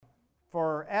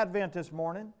For Advent this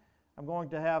morning, I'm going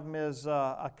to have Ms.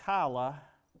 Akila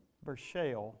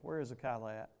Burchell. Where is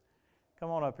Akila at?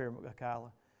 Come on up here, Akila.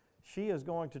 She is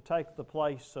going to take the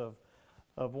place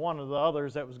of one of the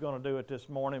others that was going to do it this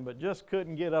morning, but just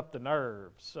couldn't get up the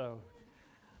nerves. So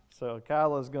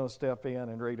Akila is going to step in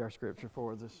and read our scripture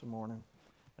for us this morning.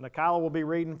 And Akila will be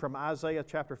reading from Isaiah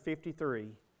chapter 53,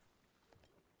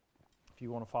 if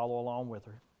you want to follow along with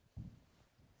her.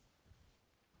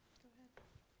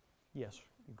 Yes,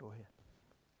 you go ahead.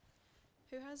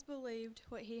 Who has believed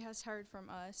what he has heard from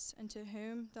us, and to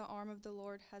whom the arm of the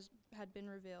Lord had been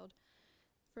revealed?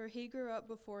 For he grew up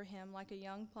before him like a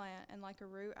young plant and like a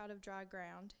root out of dry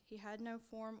ground. He had no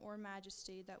form or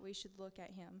majesty that we should look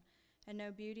at him, and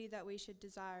no beauty that we should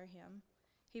desire him.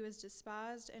 He was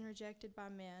despised and rejected by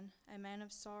men, a man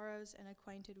of sorrows and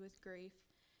acquainted with grief.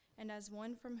 And as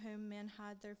one from whom men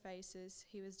hide their faces,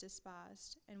 he was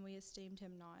despised, and we esteemed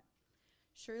him not.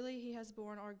 Surely he has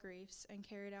borne our griefs and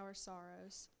carried our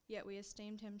sorrows, yet we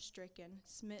esteemed him stricken,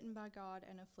 smitten by God,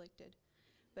 and afflicted.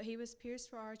 But he was pierced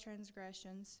for our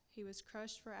transgressions, he was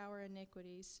crushed for our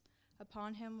iniquities.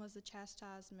 Upon him was the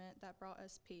chastisement that brought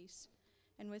us peace,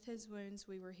 and with his wounds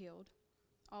we were healed.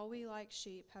 All we like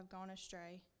sheep have gone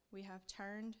astray, we have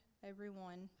turned every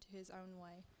one to his own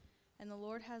way, and the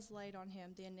Lord has laid on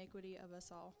him the iniquity of us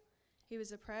all. He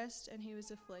was oppressed and he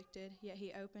was afflicted, yet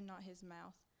he opened not his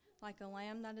mouth. Like a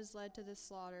lamb that is led to the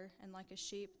slaughter, and like a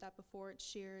sheep that before its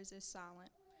shearers is silent.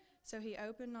 So he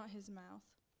opened not his mouth.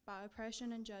 By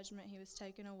oppression and judgment he was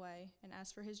taken away, and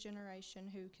as for his generation,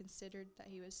 who considered that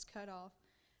he was cut off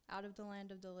out of the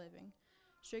land of the living,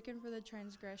 stricken for the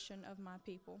transgression of my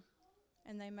people.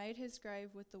 And they made his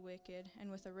grave with the wicked,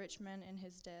 and with a rich man in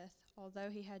his death,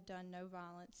 although he had done no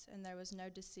violence, and there was no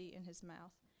deceit in his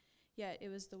mouth. Yet it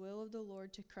was the will of the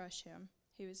Lord to crush him.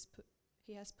 He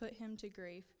has put him to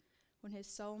grief. When his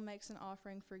soul makes an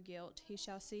offering for guilt, he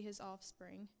shall see his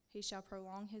offspring. He shall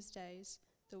prolong his days.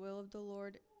 The will of the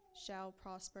Lord shall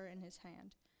prosper in his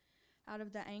hand. Out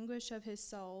of the anguish of his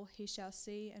soul he shall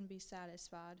see and be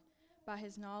satisfied. By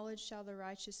his knowledge shall the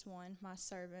righteous one, my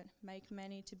servant, make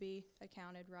many to be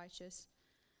accounted righteous,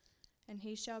 and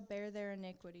he shall bear their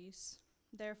iniquities.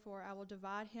 Therefore I will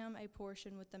divide him a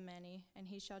portion with the many, and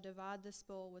he shall divide the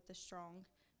spoil with the strong.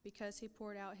 Because he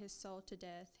poured out his soul to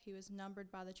death, he was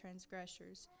numbered by the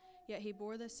transgressors. Yet he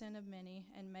bore the sin of many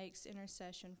and makes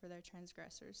intercession for their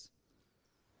transgressors.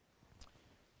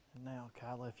 And now,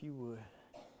 Kyla, if you would,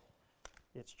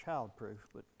 it's childproof,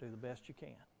 but do the best you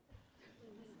can.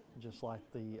 Just like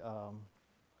the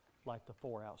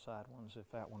 4 outside ones. If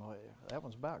that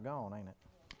one's about gone, ain't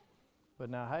it?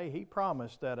 But now, hey, he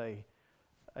promised that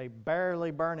a barely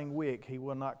burning wick he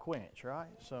will not quench, right?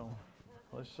 So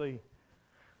let's see.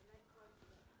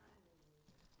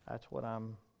 That's what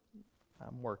I'm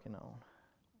working on.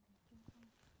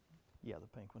 Yeah, the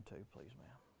pink one too, please, ma'am.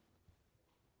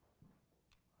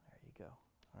 There you go.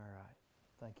 All right.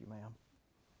 Thank you, ma'am.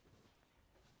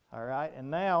 All right, and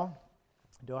now,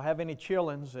 do I have any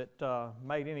childrens that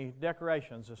made any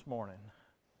decorations this morning?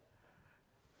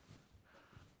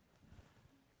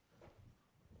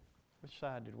 Which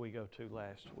side did we go to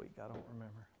last week? I don't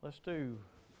remember. Let's do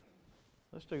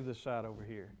this side over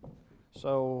here.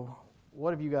 So,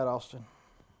 what have you got, Austin?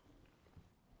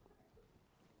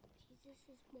 Jesus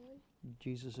is born.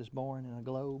 Jesus is born in a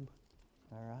globe.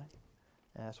 All right.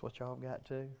 That's what y'all have got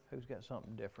too. Who's got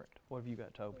something different? What have you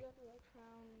got, Toby? We got a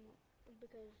crown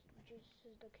because Jesus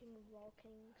is the King of all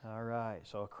kings. All right.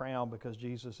 So a crown because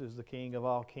Jesus is the King of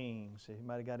all kings.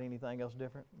 Anybody got anything else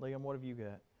different? Liam, what have you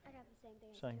got? I got the same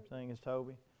thing. Same thing as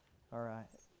Toby? All right.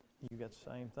 You got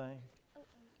the same thing? Oh,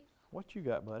 thank you. What you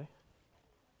got, buddy?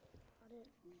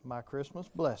 My Christmas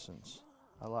blessings.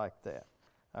 I like that.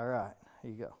 All right, here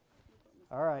you go.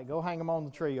 All right, go hang them on the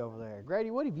tree over there.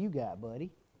 Grady, what have you got, buddy?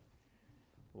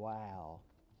 Wow,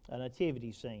 a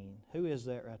nativity scene. Who is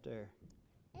that right there?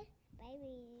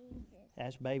 Baby Jesus.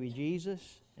 That's baby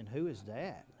Jesus. And who is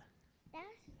that?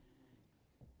 That's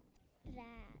that.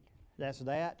 That's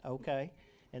that? Okay.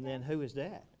 And then who is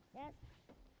that? That's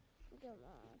the mom.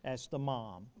 That's the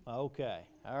mom. Okay.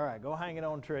 All right, go hang it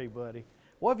on the tree, buddy.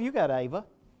 What have you got, Ava?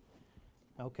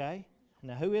 Okay.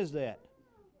 Now, who is that?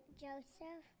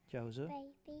 Joseph.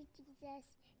 Baby Jesus,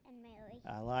 and Mary.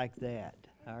 I like that.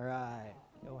 All right.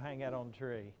 Go hang that on the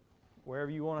tree.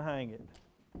 Wherever you want to hang it.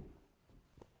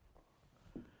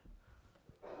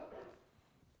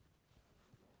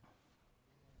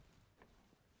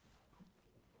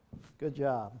 Good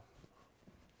job.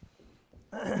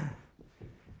 Amen.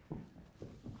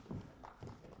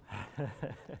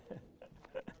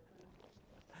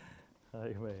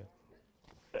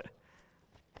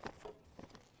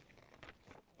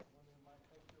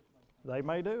 They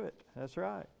may do it. That's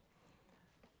right.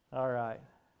 All right.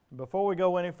 Before we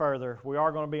go any further, we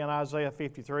are going to be in Isaiah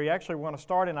 53. Actually, we're going to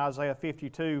start in Isaiah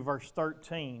 52, verse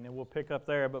 13, and we'll pick up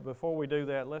there. But before we do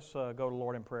that, let's go to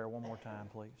Lord in prayer one more time,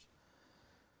 please.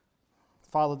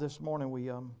 Father, this morning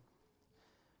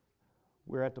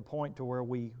we're at the point to where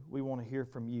we want to hear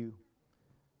from You.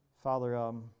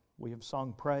 Father, we have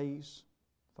sung praise.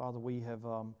 Father, we have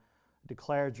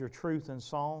declared Your truth in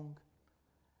song.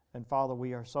 And Father,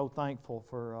 we are so thankful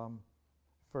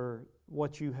for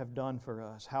what You have done for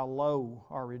us, how low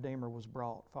our Redeemer was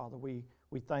brought. Father, we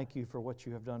thank You for what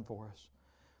You have done for us.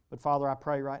 But Father, I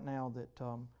pray right now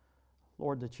that,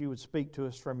 Lord, that You would speak to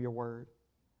us from Your Word.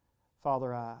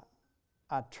 Father,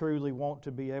 I truly want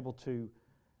to be able to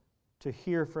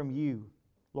hear from You.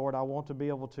 Lord, I want to be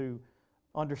able to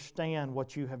understand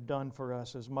what You have done for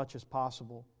us as much as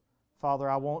possible. Father,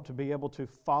 I want to be able to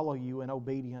follow You in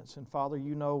obedience. And Father,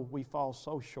 You know we fall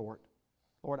so short.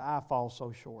 Lord, I fall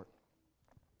so short.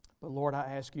 But Lord, I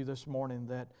ask You this morning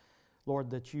that, Lord,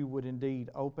 that You would indeed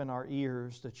open our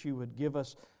ears, that You would give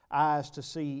us eyes to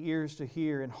see, ears to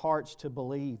hear, and hearts to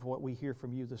believe what we hear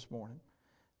from You this morning.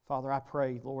 Father, I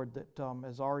pray, Lord, that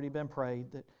has already been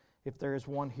prayed, that if there is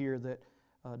one here that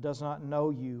does not know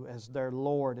You as their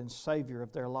Lord and Savior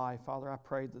of their life, Father, I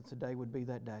pray that today would be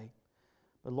that day.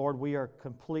 But Lord, we are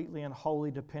completely and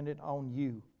wholly dependent on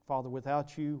You. Father,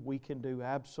 without You, we can do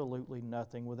absolutely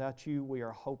nothing. Without You, we are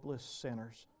hopeless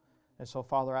sinners. And so,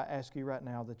 Father, I ask You right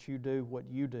now that You do what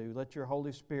You do. Let Your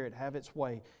Holy Spirit have its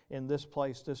way in this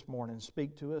place this morning.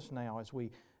 Speak to us now as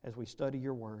we study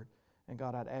Your Word. And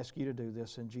God, I'd ask You to do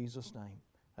this in Jesus' name.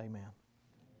 Amen.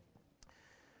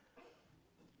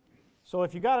 So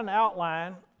if you got an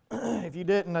outline, if you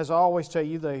didn't, as I always tell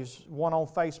you, there's one on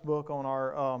Facebook on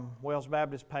our Wells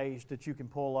Baptist page that you can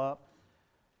pull up.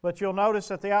 But you'll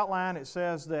notice at the outline it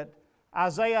says that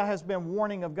Isaiah has been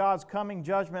warning of God's coming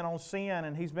judgment on sin,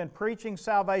 and he's been preaching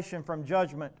salvation from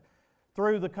judgment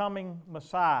through the coming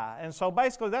Messiah. And so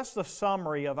basically that's the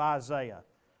summary of Isaiah.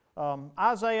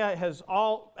 Isaiah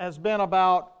has been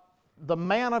about the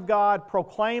man of God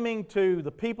proclaiming to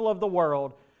the people of the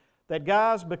world that,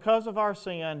 guys, because of our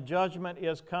sin, judgment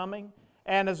is coming.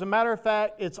 And as a matter of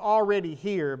fact, it's already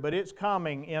here, but it's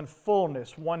coming in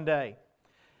fullness one day.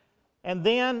 And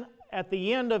then at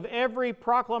the end of every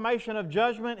proclamation of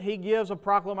judgment, He gives a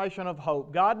proclamation of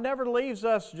hope. God never leaves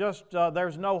us just,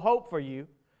 there's no hope for you.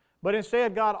 But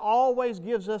instead, God always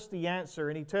gives us the answer,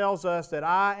 and He tells us that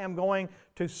I am going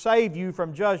to save you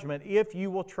from judgment if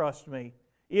you will trust Me,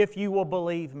 if you will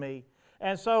believe Me.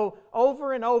 And so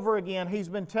over and over again, He's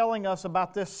been telling us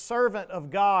about this servant of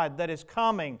God that is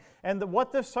coming and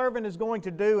what this servant is going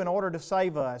to do in order to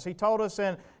save us. He told us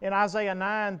in Isaiah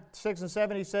 9, 6 and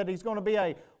 7, He said He's going to be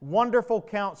a wonderful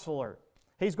counselor.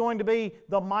 He's going to be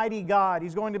the mighty God.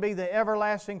 He's going to be the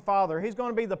everlasting Father. He's going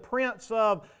to be the Prince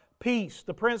of Peace,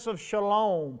 the Prince of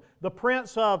Shalom, the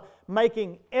Prince of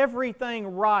making everything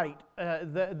right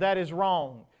that is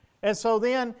wrong. And so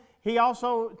then He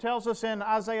also tells us in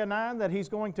Isaiah 9 that He's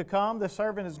going to come, the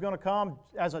servant is going to come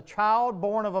as a child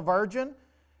born of a virgin.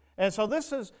 And so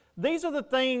these are the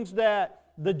things that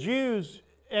the Jews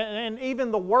and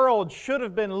even the world should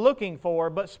have been looking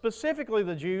for, but specifically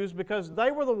the Jews, because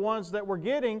they were the ones that were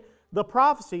getting the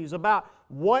prophecies about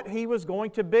what He was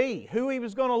going to be, who He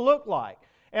was going to look like.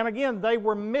 And again, they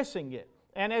were missing it.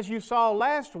 And as you saw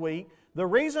last week, the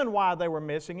reason why they were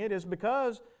missing it is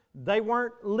because they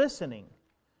weren't listening.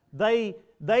 They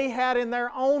had in their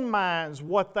own minds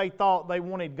what they thought they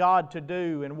wanted God to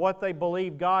do and what they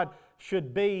believed God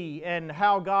should be and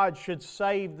how God should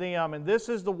save them. And this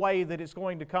is the way that it's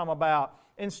going to come about,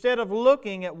 instead of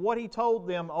looking at what He told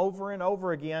them over and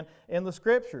over again in the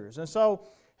Scriptures. And so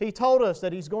He told us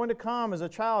that He's going to come as a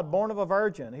child born of a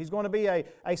virgin. He's going to be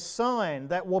a son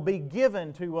that will be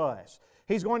given to us.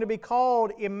 He's going to be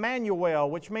called Emmanuel,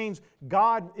 which means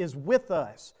God is with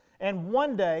us. And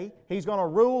one day, He's going to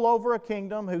rule over a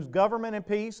kingdom whose government and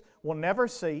peace will never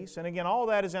cease. And again, all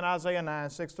that is in Isaiah 9,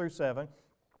 6 through 7.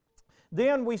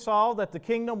 Then we saw that the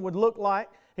kingdom would look like,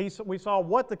 we saw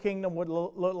what the kingdom would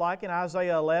look like in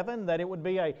Isaiah 11, that it would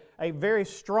be a very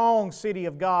strong city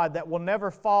of God that will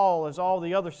never fall as all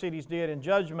the other cities did in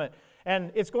judgment.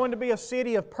 And it's going to be a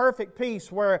city of perfect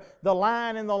peace where the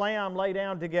lion and the lamb lay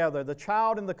down together, the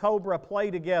child and the cobra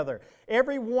play together.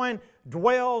 Everyone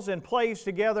dwells and plays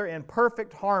together in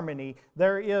perfect harmony.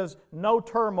 There is no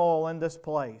turmoil in this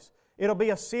place. It'll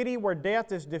be a city where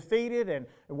death is defeated and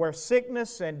where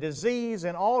sickness and disease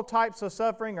and all types of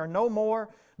suffering are no more.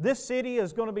 This city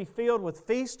is going to be filled with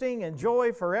feasting and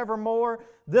joy forevermore.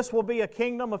 This will be a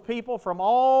kingdom of people from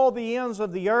all the ends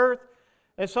of the earth.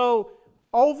 And so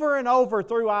over and over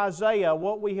through Isaiah,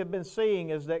 what we have been seeing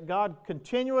is that God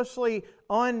continuously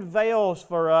unveils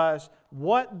for us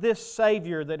what this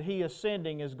Savior that He is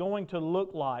sending is going to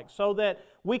look like so that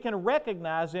we can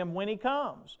recognize Him when He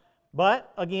comes.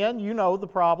 But, again, you know the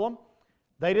problem.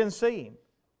 They didn't see Him.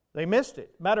 They missed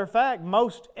it. Matter of fact,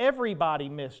 most everybody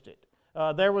missed it.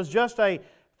 There was just a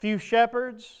few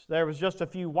shepherds. There was just a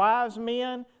few wise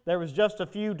men. There was just a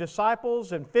few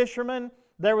disciples and fishermen.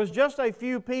 There was just a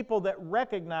few people that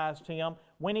recognized Him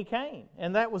when He came,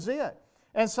 and that was it.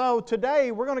 And so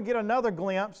today we're going to get another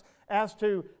glimpse as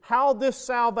to how this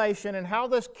salvation and how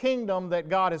this kingdom that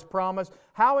God has promised,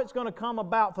 how it's going to come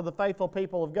about for the faithful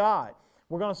people of God.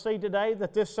 We're going to see today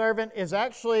that this servant is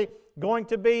actually going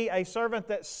to be a servant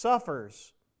that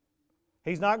suffers.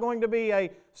 He's not going to be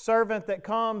a servant that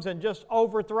comes and just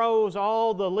overthrows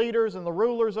all the leaders and the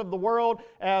rulers of the world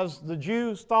as the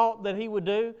Jews thought that he would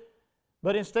do.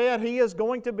 But instead, he is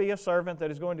going to be a servant that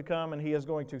is going to come and he is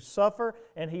going to suffer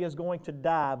and he is going to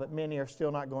die, but many are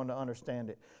still not going to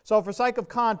understand it. So for sake of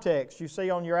context, you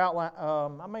see on your outline,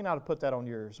 I may not have put that on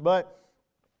yours, but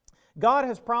God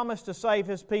has promised to save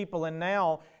His people and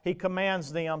now He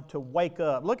commands them to wake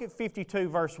up. Look at 52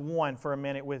 verse 1 for a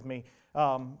minute with me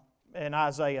in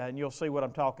Isaiah and you'll see what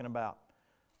I'm talking about.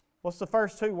 What's the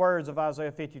first two words of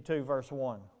Isaiah 52 verse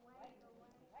 1?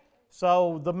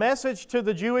 So the message to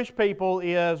the Jewish people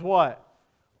is what?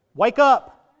 Wake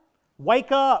up!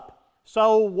 Wake up!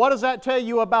 So what does that tell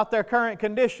you about their current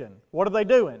condition? What are they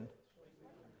doing?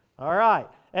 All right.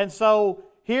 And so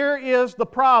here is the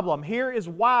problem. Here is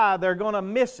why they're going to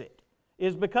miss it.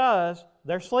 Is because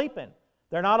they're sleeping.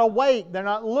 They're not awake. They're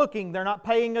not looking. They're not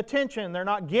paying attention. They're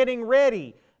not getting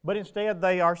ready. But instead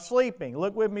they are sleeping.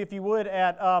 Look with me if you would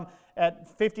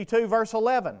at 52 verse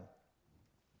 11.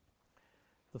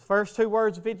 The first two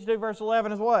words of 52 verse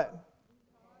 11 is what?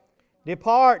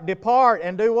 Depart, depart,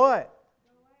 and do what?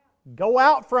 Go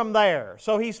out from there.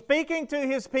 So He's speaking to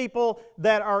His people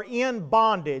that are in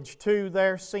bondage to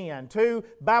their sin, to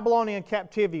Babylonian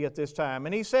captivity at this time.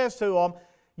 And He says to them,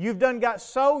 you've done got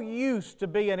so used to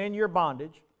being in your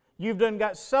bondage, you've done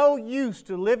got so used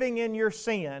to living in your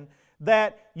sin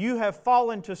that you have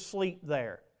fallen to sleep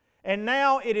there. And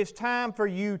now it is time for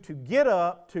you to get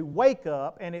up, to wake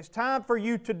up, and it's time for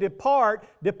you to depart,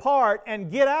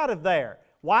 and get out of there.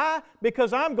 Why?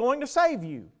 Because I'm going to save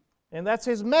you. And that's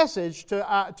His message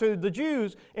to the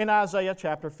Jews in Isaiah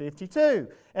chapter 52.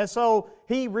 And so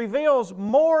He reveals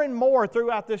more and more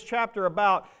throughout this chapter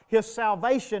about His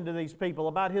salvation to these people,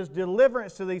 about His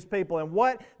deliverance to these people, and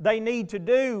what they need to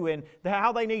do, and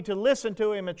how they need to listen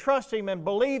to Him, and trust Him, and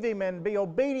believe Him, and be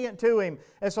obedient to Him.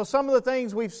 And so some of the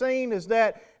things we've seen is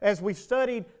that as we've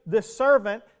studied this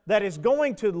servant that is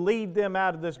going to lead them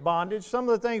out of this bondage, some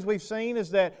of the things we've seen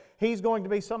is that He's going to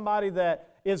be somebody that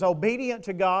is obedient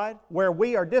to God where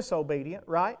we are disobedient,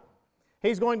 right?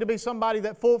 He's going to be somebody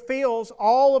that fulfills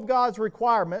all of God's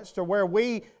requirements to where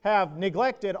we have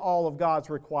neglected all of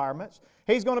God's requirements.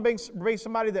 He's going to be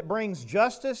somebody that brings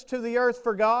justice to the earth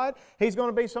for God. He's going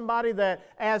to be somebody that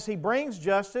as He brings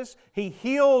justice, He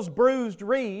heals bruised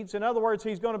reeds. In other words,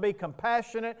 He's going to be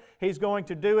compassionate. He's going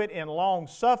to do it in long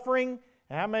suffering.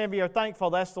 And how many of you are thankful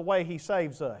that's the way He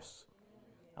saves us?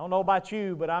 I don't know about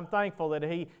you, but I'm thankful that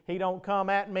He don't come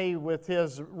at me with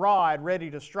His rod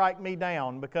ready to strike me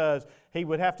down, because He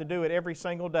would have to do it every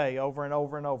single day over and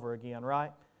over and over again,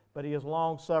 right? But He is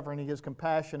long-suffering. He is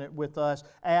compassionate with us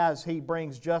as He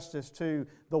brings justice to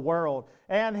the world.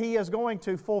 And He is going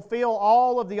to fulfill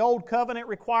all of the old covenant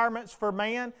requirements for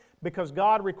man, because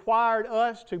God required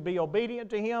us to be obedient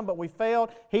to Him, but we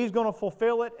failed. He's going to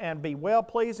fulfill it and be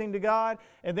well-pleasing to God.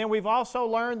 And then we've also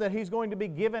learned that He's going to be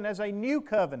given as a new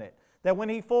covenant, that when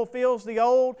He fulfills the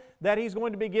old, that He's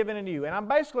going to be given a new. And I'm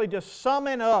basically just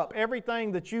summing up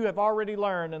everything that you have already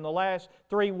learned in the last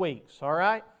 3 weeks, all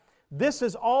right? This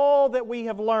is all that we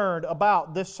have learned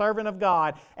about this servant of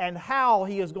God and how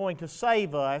He is going to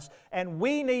save us. And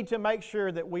we need to make sure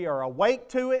that we are awake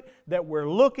to it, that we're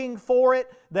looking for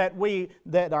it,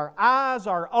 that our eyes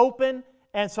are open.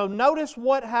 And so notice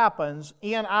what happens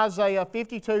in Isaiah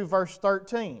 52 verse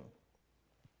 13.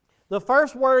 The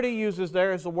first word He uses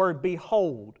there is the word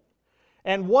behold.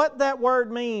 And what that word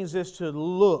means is to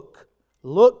look.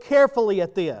 Look carefully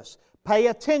at this. Pay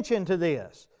attention to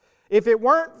this. If it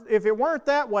weren't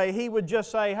that way, He would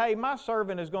just say, hey, my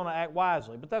servant is going to act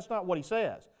wisely. But that's not what He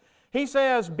says. He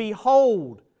says,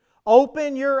 behold,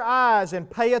 open your eyes and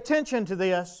pay attention to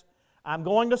this. I'm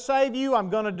going to save you. I'm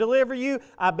going to deliver you.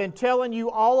 I've been telling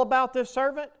you all about this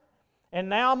servant. And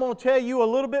now I'm going to tell you a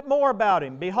little bit more about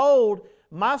him. Behold,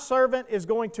 my servant is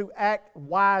going to act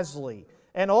wisely.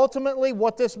 And ultimately,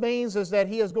 what this means is that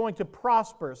he is going to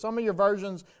prosper. Some of your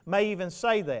versions may even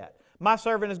say that. My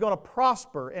servant is going to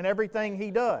prosper in everything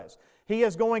he does. He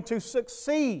is going to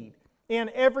succeed in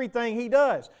everything he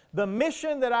does. The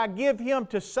mission that I give him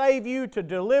to save you, to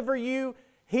deliver you,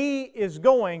 he is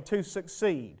going to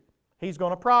succeed. He's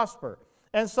going to prosper.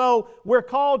 And so we're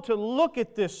called to look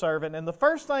at this servant. And the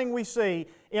first thing we see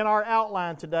in our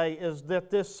outline today is that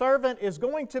this servant is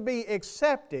going to be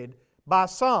accepted by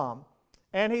some,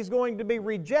 and he's going to be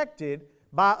rejected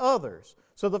by others.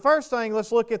 So the first thing,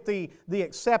 let's look at the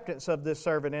acceptance of this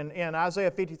servant in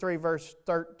Isaiah 53, verse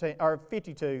 13, or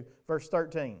 52, verse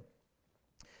 13.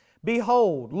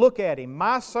 Behold, look at him,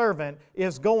 my servant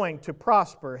is going to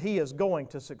prosper, he is going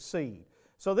to succeed.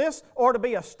 So this ought to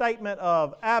be a statement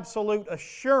of absolute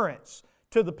assurance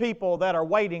to the people that are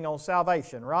waiting on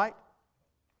salvation, right?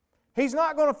 He's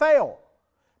not going to fail.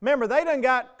 Remember, they done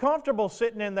got comfortable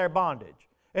sitting in their bondage.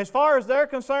 As far as they're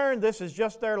concerned, this is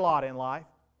just their lot in life.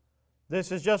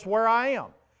 This is just where I am.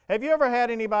 Have you ever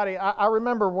had anybody, I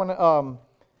remember when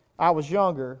I was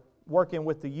younger, working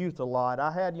with the youth a lot,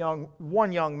 I had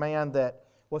one young man that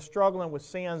was struggling with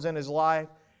sins in his life,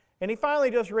 and he finally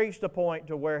just reached a point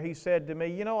to where he said to me,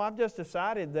 you know, I've just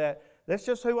decided that that's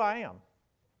just who I am.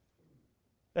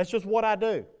 That's just what I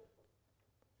do.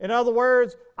 In other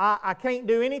words, I can't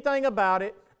do anything about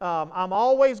it. I'm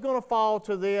always going to fall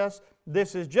to this.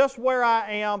 This is just where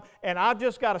I am, and I've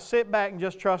just got to sit back and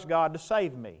just trust God to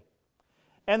save me.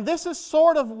 And this is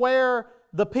sort of where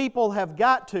the people have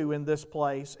got to in this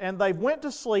place, and they've went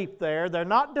to sleep there. They're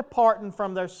not departing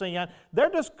from their sin. They're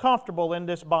just comfortable in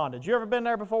this bondage. You ever been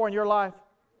there before in your life?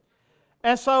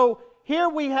 And so here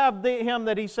we have him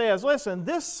that he says, listen,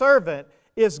 this servant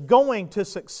is going to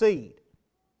succeed.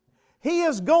 He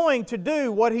is going to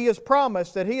do what he has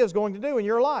promised that he is going to do in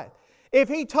your life. If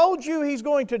he told you he's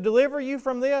going to deliver you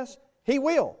from this, he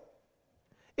will.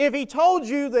 If he told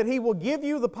you that he will give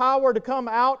you the power to come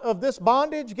out of this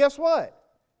bondage, guess what?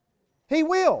 He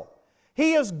will.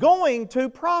 He is going to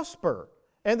prosper.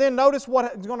 And then notice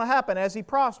what is going to happen as he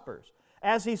prospers.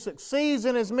 As he succeeds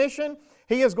in his mission,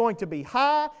 he is going to be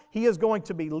high, he is going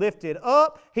to be lifted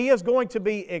up, he is going to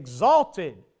be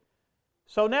exalted.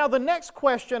 So now the next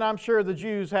question I'm sure the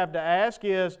Jews have to ask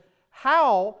is,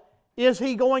 how is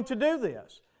he going to do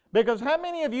this? Because how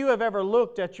many of you have ever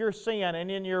looked at your sin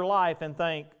and in your life and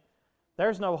think,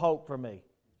 there's no hope for me?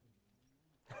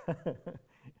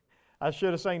 I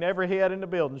should have seen every head in the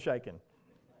building shaking.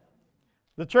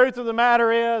 The truth of the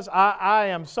matter is, I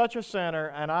am such a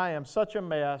sinner and I am such a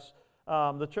mess.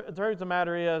 The truth of the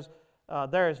matter is,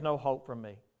 there is no hope for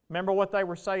me. Remember what they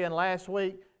were saying last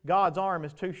week? God's arm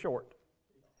is too short.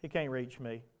 He can't reach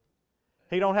me.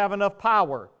 He don't have enough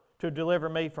power to deliver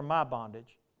me from my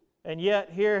bondage. And yet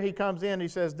here he comes in and he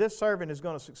says, this servant is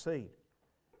going to succeed.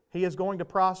 He is going to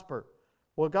prosper.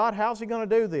 Well, God, how's he going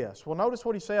to do this? Well, notice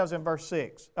what he says in verse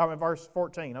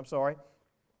 14.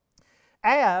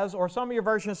 As, or some of your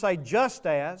versions say just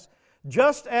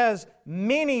as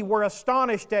many were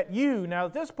astonished at you. Now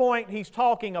at this point he's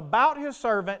talking about his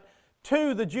servant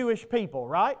to the Jewish people,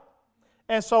 right?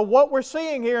 And so what we're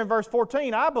seeing here in verse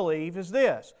 14, I believe, is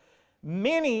this.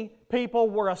 Many people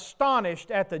were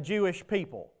astonished at the Jewish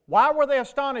people. Why were they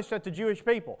astonished at the Jewish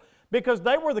people? Because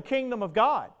they were the kingdom of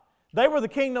God. They were the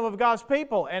kingdom of God's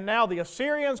people. And now the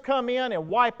Assyrians come in and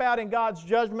wipe out in God's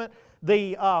judgment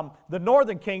the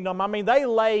northern kingdom. I mean, they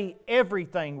lay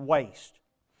everything waste.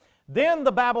 Then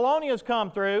the Babylonians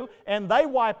come through and they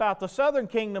wipe out the southern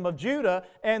kingdom of Judah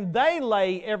and they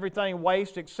lay everything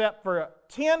waste except for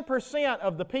 10%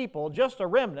 of the people, just a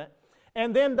remnant.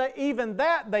 And then even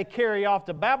that they carry off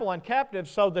to Babylon captive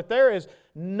so that there is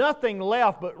nothing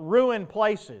left but ruined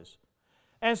places.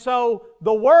 And so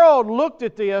the world looked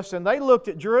at this and they looked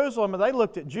at Jerusalem and they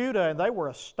looked at Judah and they were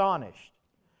astonished.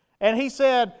 And he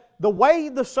said, the way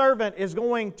the servant is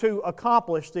going to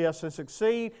accomplish this and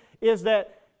succeed is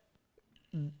that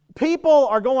people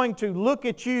are going to look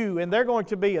at you and they're going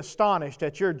to be astonished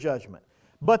at your judgment.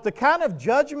 But the kind of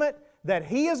judgment that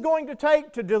he is going to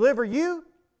take to deliver you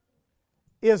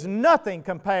is nothing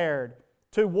compared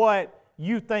to what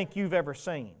you think you've ever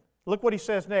seen. Look what he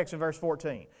says next in verse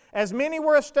 14. As many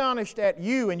were astonished at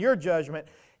you and your judgment,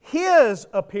 his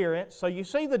appearance, so you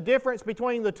see the difference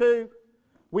between the two?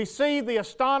 We see the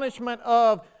astonishment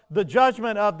of the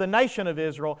judgment of the nation of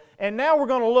Israel, and now we're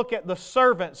going to look at the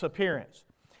servant's appearance.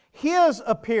 His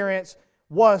appearance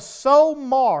was so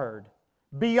marred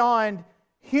beyond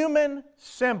human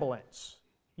semblance.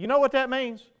 You know what that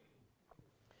means?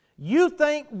 You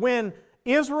think when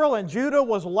Israel and Judah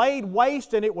was laid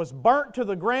waste and it was burnt to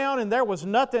the ground and there was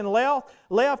nothing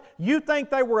left, you think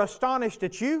they were astonished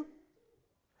at you?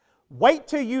 Wait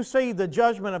till you see the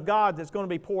judgment of God that's going to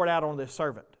be poured out on this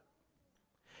servant.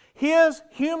 His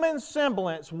human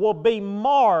semblance will be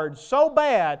marred so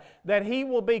bad that he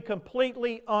will be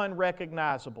completely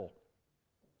unrecognizable.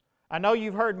 I know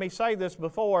you've heard me say this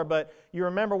before, but you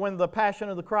remember when The Passion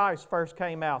of the Christ first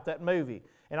came out, that movie.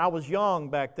 And I was young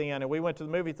back then, and we went to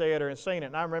the movie theater and seen it.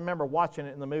 And I remember watching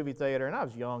it in the movie theater, and I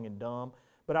was young and dumb.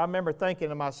 But I remember thinking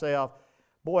to myself,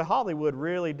 boy, Hollywood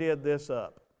really did this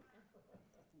up.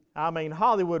 I mean,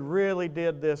 Hollywood really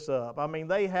did this up. I mean,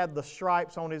 they had the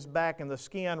stripes on his back and the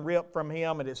skin ripped from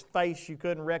him, and his face, you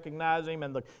couldn't recognize him,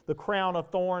 and the crown of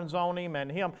thorns on him,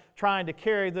 and him trying to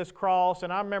carry this cross.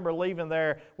 And I remember leaving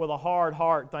there with a hard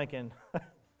heart thinking,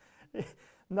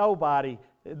 nobody,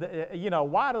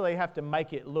 why do they have to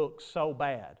make it look so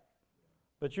bad?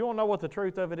 But you want to know what the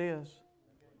truth of it is?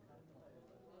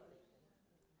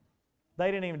 They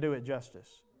didn't even do it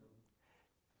justice.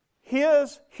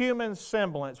 His human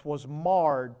semblance was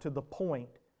marred to the point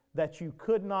that you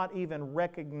could not even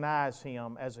recognize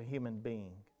him as a human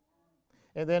being.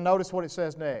 And then notice what it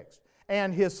says next.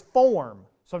 And his form,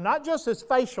 so not just his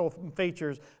facial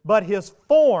features, but his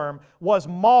form was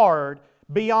marred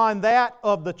beyond that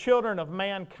of the children of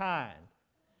mankind.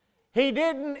 He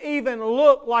didn't even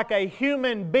look like a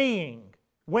human being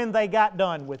when they got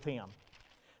done with him.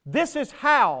 This is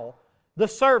how the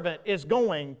servant is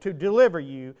going to deliver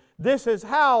you. This is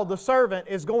how the servant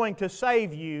is going to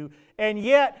save you. And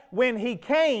yet, when he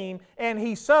came and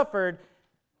he suffered,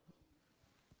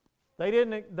 they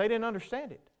didn't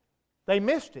understand it. They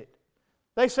missed it.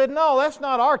 They said, no, that's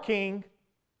not our king.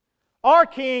 Our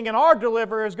king and our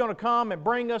deliverer is going to come and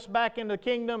bring us back into the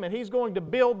kingdom, and he's going to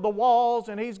build the walls,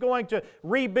 and he's going to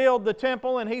rebuild the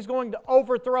temple, and he's going to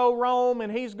overthrow Rome,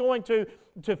 and he's going to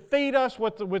feed us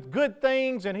with good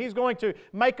things, and he's going to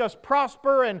make us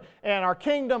prosper and our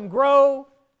kingdom grow.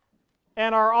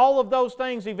 And are all of those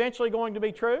things eventually going to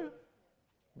be true?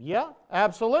 Yeah,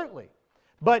 absolutely.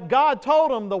 But God told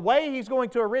them the way He's going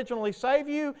to originally save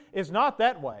you is not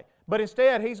that way. But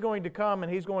instead, He's going to come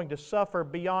and He's going to suffer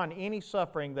beyond any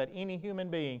suffering that any human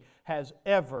being has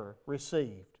ever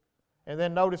received. And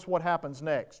then notice what happens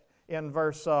next in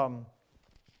verse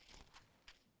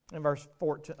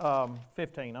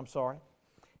 15.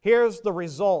 Here's the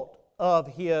result of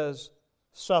His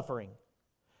suffering.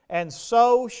 And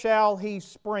so shall He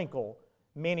sprinkle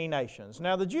many nations.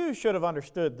 Now the Jews should have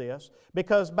understood this,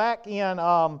 because back in,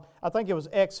 I think it was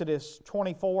Exodus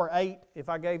 24:8, if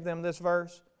I gave them this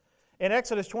verse. In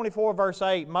Exodus 24 verse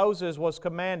 8, Moses was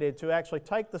commanded to actually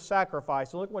take the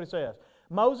sacrifice. And look what it says.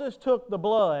 Moses took the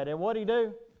blood, and what did he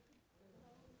do?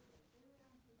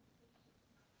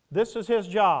 This is his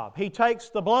job. He takes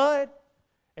the blood,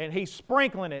 and he's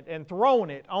sprinkling it and throwing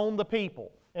it on the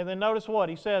people. And then notice what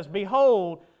he says,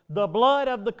 behold, the blood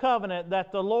of the covenant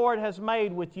that the Lord has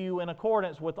made with you in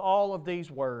accordance with all of these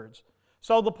words.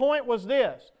 So the point was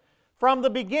this. From the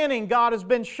beginning, God has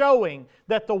been showing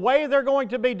that the way they're going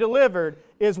to be delivered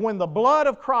is when the blood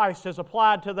of Christ is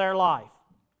applied to their life.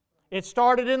 It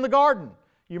started in the garden.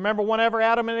 You remember whenever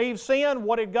Adam and Eve sinned,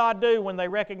 what did God do when they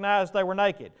recognized they were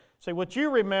naked? See, what you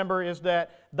remember is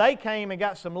that they came and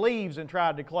got some leaves and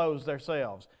tried to clothe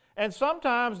themselves. And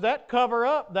sometimes that cover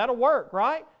up, that'll work,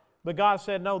 right? But God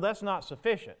said, no, that's not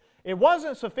sufficient. It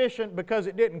wasn't sufficient because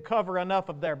it didn't cover enough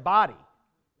of their body.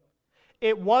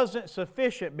 It wasn't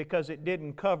sufficient because it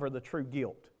didn't cover the true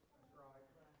guilt.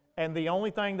 And the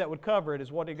only thing that would cover it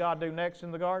is, what did God do next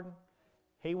in the garden?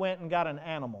 He went and got an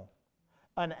animal.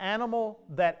 An animal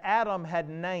that Adam had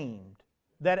named,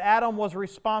 that Adam was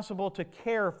responsible to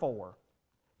care for,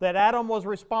 that Adam was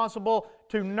responsible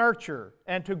to nurture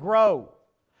and to grow.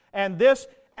 And this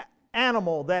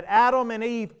animal that Adam and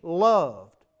Eve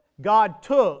loved, God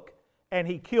took and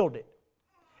He killed it.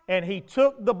 And He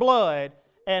took the blood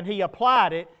and He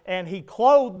applied it and He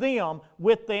clothed them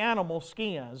with the animal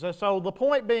skins. And so the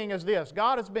point being is this,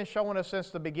 God has been showing us since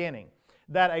the beginning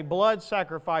that a blood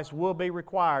sacrifice will be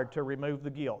required to remove the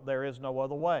guilt. There is no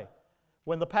other way.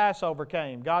 When the Passover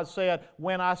came, God said,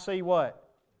 when I see what?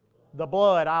 The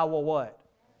blood, I will what?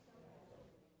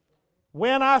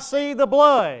 When I see the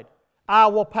blood, I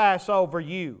will pass over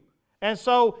you. And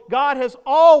so God has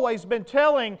always been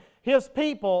telling His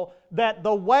people that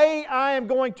the way I am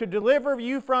going to deliver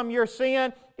you from your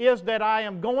sin is that I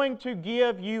am going to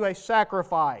give you a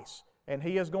sacrifice. And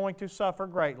He is going to suffer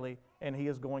greatly, and He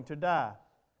is going to die.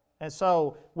 And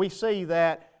so we see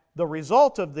that the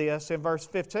result of this in verse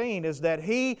 15 is that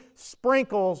He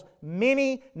sprinkles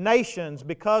many nations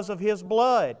because of His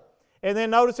blood. And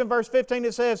then notice in verse 15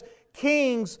 it says,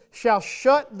 kings shall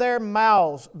shut their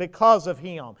mouths because of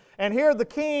him. And here the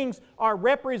kings are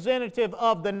representative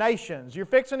of the nations. You're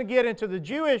fixing to get into the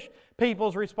Jewish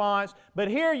people's response, but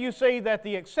here you see that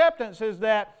the acceptance is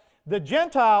that the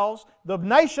Gentiles, the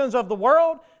nations of the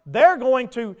world, they're going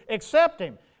to accept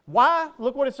him. Why?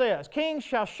 Look what it says. Kings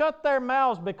shall shut their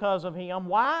mouths because of him.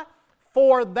 Why?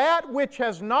 For that which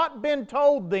has not been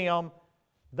told them,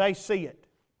 they see it.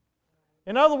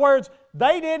 In other words,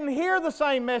 they didn't hear the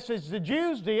same message the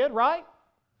Jews did, right?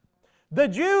 The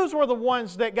Jews were the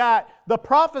ones that got the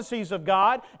prophecies of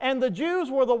God, and the Jews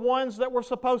were the ones that were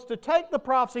supposed to take the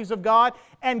prophecies of God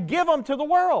and give them to the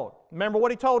world. Remember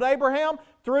what He told Abraham?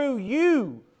 Through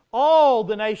you, all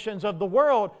the nations of the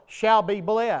world shall be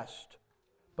blessed.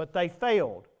 But they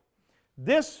failed.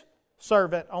 This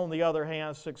servant, on the other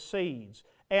hand, succeeds.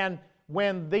 And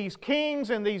when these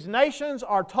kings and these nations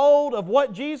are told of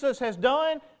what Jesus has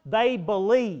done, they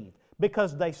believe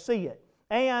because they see it.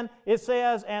 And it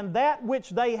says, and that which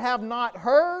they have not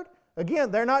heard,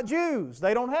 again, they're not Jews.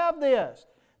 They don't have this.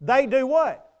 They do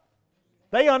what?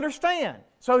 They understand.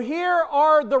 So here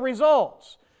are the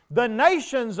results. The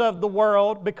nations of the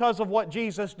world, because of what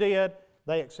Jesus did,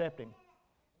 they accept Him.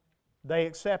 They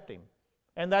accept Him.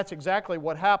 And that's exactly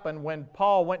what happened when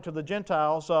Paul went to the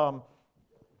Gentiles.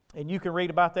 And you can read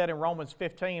about that in Romans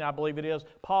 15, I believe it is.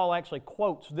 Paul actually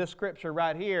quotes this scripture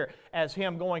right here as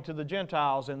him going to the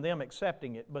Gentiles and them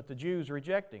accepting it, but the Jews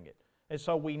rejecting it. And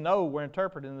so we know we're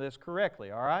interpreting this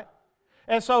correctly, all right?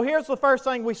 And so here's the first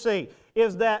thing we see,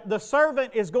 is that the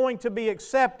servant is going to be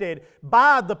accepted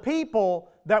by the people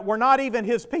that were not even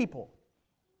his people.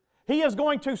 He is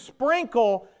going to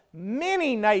sprinkle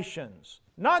many nations,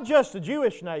 not just the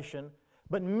Jewish nation,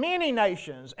 but many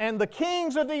nations, and the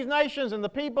kings of these nations and the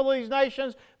people of these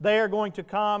nations, they are going to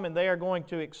come and they are going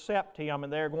to accept Him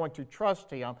and they are going to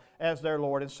trust Him as their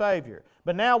Lord and Savior.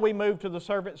 But now we move to the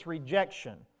servant's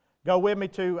rejection. Go with me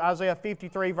to Isaiah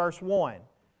 53 verse 1.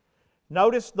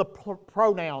 Notice the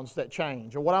pronouns that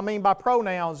change. And what I mean by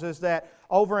pronouns is that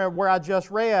over where I just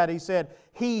read, he said,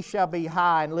 He shall be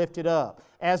high and lifted up.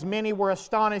 As many were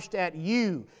astonished at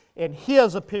you in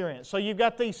His appearance. So you've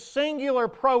got these singular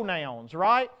pronouns,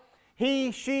 right?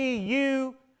 He, she,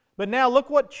 you. But now look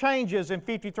what changes in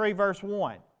 53 verse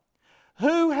 1.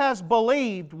 Who has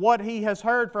believed what he has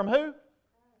heard from who?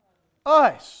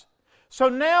 Us. So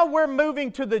now we're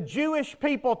moving to the Jewish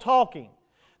people talking.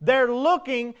 They're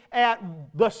looking at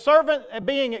the servant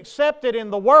being accepted in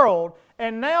the world,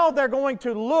 and now they're going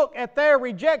to look at their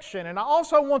rejection. And I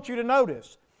also want you to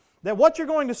notice that what you're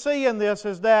going to see in this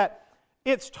is that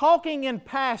it's talking in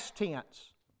past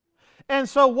tense. And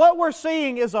so what we're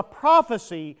seeing is a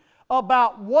prophecy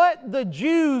about what the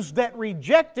Jews that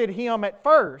rejected Him at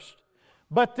first,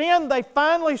 but then they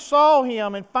finally saw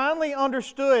Him and finally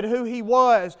understood who He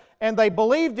was, and they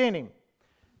believed in Him.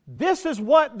 This is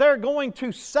what they're going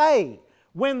to say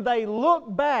when they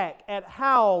look back at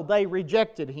how they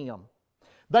rejected Him.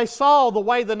 They saw the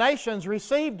way the nations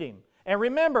received Him. And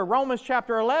remember, Romans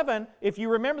chapter 11, if you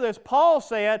remember this, Paul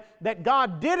said that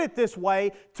God did it this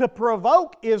way to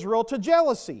provoke Israel to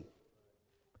jealousy.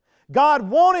 God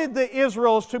wanted the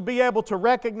Israels to be able to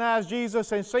recognize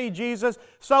Jesus and see Jesus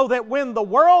so that when the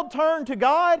world turned to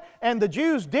God and the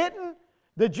Jews didn't,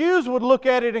 the Jews would look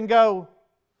at it and go,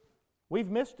 we've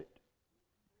missed it.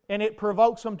 And it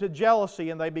provokes them to jealousy,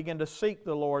 and they begin to seek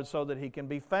the Lord so that He can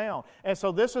be found. And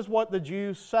so this is what the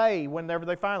Jews say whenever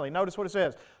they finally, notice what it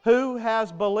says, who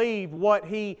has believed what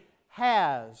He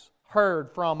has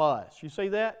heard from us? You see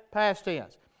that? Past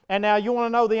tense. And now you want to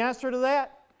know the answer to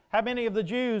that? How many of the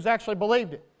Jews actually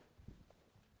believed it?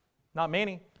 Not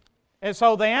many. And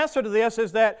so the answer to this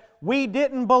is that we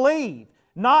didn't believe.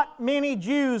 Not many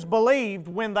Jews believed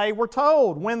when they were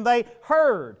told, when they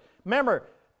heard. Remember,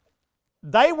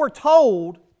 they were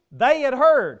told, they had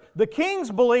heard. The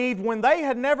kings believed when they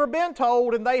had never been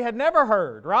told and they had never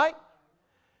heard, right?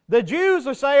 The Jews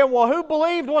are saying, well, who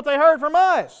believed what they heard from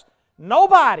us?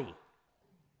 Nobody.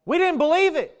 We didn't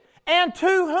believe it. And to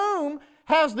whom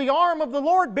has the arm of the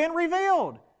Lord been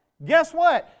revealed? Guess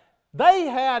what? They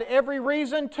had every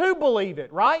reason to believe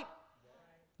it, right?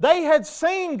 They had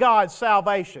seen God's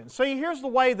salvation. See, here's the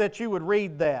way that you would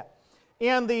read that.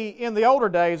 In the older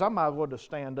days, I might as well just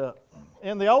stand up.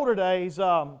 In the older days,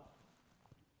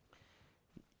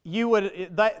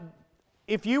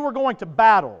 if you were going to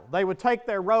battle, they would take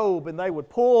their robe and they would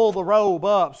pull the robe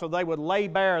up so they would lay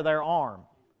bare their arm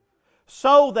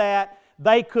so that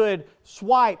they could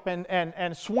swipe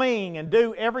and swing and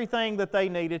do everything that they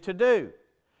needed to do.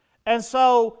 And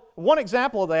so, one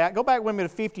example of that, go back with me to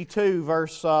 52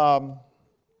 verse, hang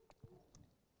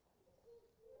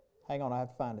on, I have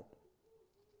to find it.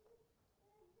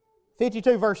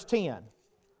 52 verse 10.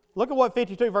 Look at what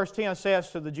 52 verse 10 says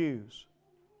to the Jews.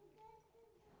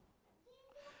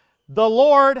 The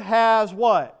Lord has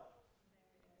what?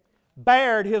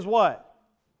 Bared His what?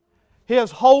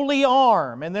 His holy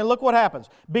arm. And then look what happens.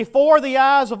 Before the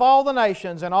eyes of all the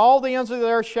nations, and all the ends of the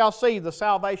earth shall see the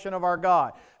salvation of our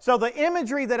God. So the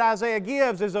imagery that Isaiah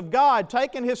gives is of God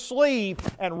taking His sleeve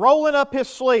and rolling up His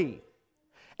sleeve.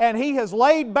 And He has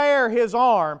laid bare His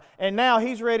arm, and now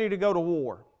He's ready to go to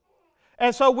war.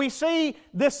 And so we see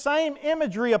this same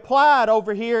imagery applied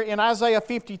over here in Isaiah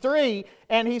 53,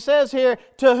 and he says here,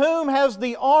 to whom has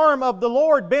the arm of the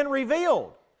Lord been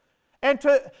revealed? And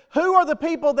to who are the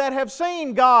people that have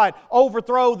seen God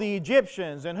overthrow the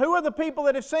Egyptians? And who are the people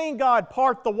that have seen God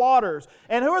part the waters?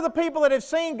 And who are the people that have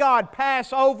seen God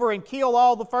pass over and kill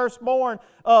all the firstborn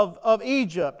of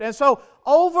Egypt? And so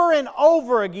over and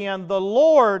over again, the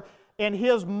Lord in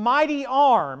His mighty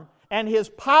arm and His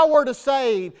power to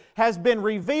save has been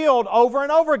revealed over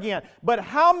and over again. But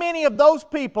how many of those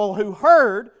people who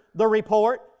heard the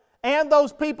report and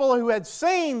those people who had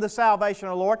seen the salvation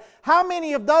of the Lord, how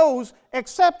many of those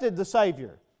accepted the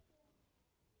Savior?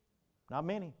 Not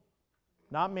many.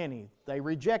 Not many. They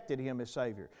rejected Him as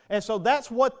Savior. And so that's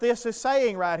what this is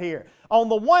saying right here. On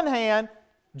the one hand,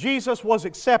 Jesus was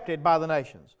accepted by the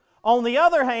nations. On the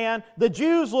other hand, the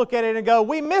Jews look at it and go,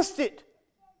 we missed it.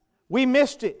 We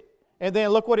missed it. And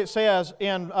then look what it says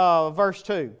in verse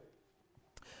 2.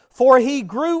 For He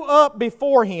grew up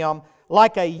before Him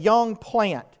like a young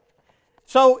plant.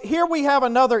 So here we have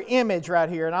another image right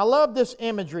here, and I love this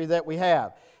imagery that we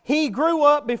have. He grew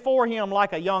up before Him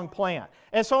like a young plant.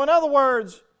 And so in other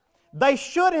words, they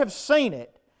should have seen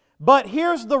it, but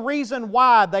here's the reason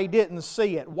why they didn't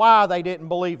see it, why they didn't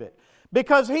believe it.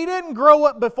 Because He didn't grow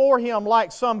up before Him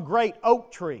like some great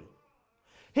oak tree.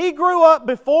 He grew up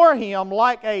before Him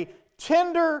like a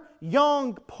tender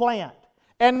young plant.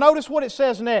 And notice what it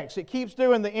says next. It keeps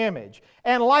doing the image.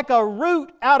 And like a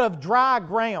root out of dry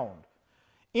ground.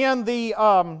 In the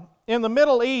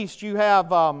Middle East, you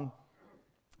have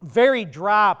very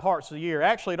dry parts of the year.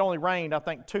 Actually, it only rained, I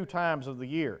think, 2 times of the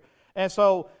year. And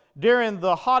so during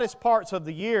the hottest parts of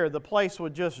the year, the place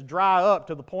would just dry up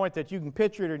to the point that you can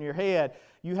picture it in your head.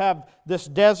 You have this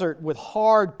desert with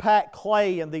hard packed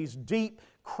clay and these deep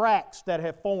cracks that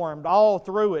have formed all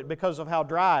through it because of how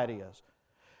dry it is.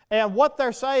 And what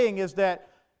they're saying is that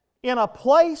in a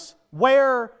place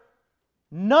where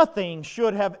nothing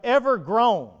should have ever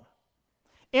grown,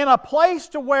 in a place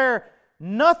to where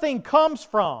nothing comes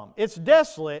from, it's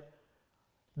desolate,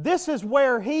 this is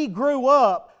where He grew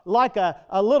up like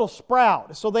a little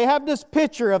sprout. So they have this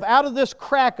picture of out of this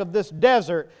crack of this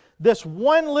desert, this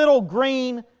one little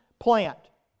green plant.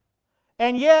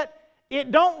 And yet, it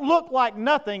don't look like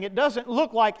nothing. It doesn't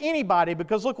look like anybody,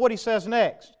 because look what he says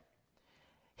next.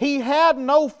 He had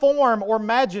no form or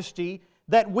majesty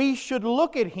that we should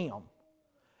look at Him.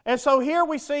 And so here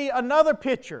we see another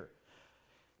picture.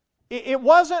 It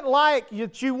wasn't like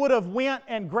that you would have went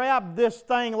and grabbed this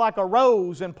thing like a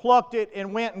rose and plucked it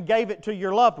and went and gave it to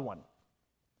your loved one.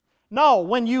 No,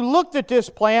 when you looked at this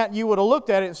plant, you would have looked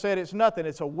at it and said, it's nothing,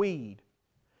 it's a weed.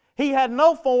 He had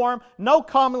no form, no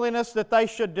comeliness that they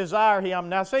should desire Him.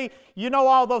 Now see, you know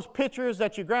all those pictures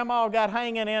that your grandma got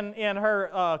hanging in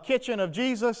her kitchen of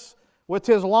Jesus with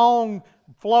His long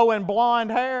flowing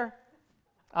blonde hair?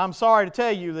 I'm sorry to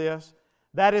tell you this,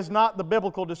 that is not the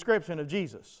biblical description of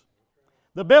Jesus.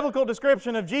 The biblical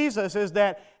description of Jesus is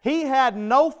that He had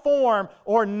no form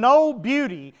or no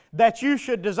beauty that you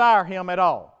should desire Him at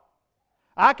all.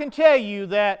 I can tell you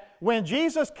that when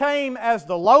Jesus came as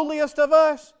the lowliest of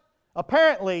us,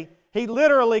 apparently He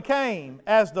literally came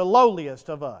as the lowliest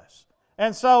of us.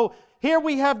 And so here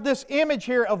we have this image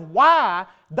here of why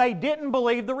they didn't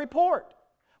believe the report.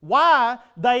 Why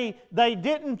they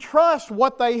didn't trust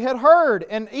what they had heard.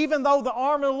 And even though the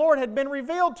arm of the Lord had been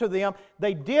revealed to them,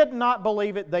 they did not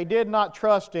believe it. They did not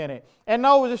trust in it. And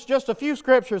no, it's just a few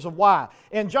scriptures of why.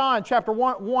 In John chapter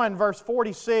 1 verse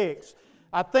 46,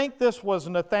 I think this was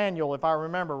Nathanael if I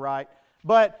remember right.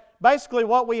 But basically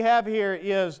what we have here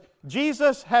is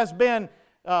Jesus has been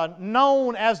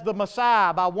known as the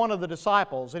Messiah by one of the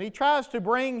disciples. And he tries to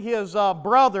bring his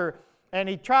brother and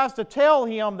he tries to tell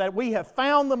him that we have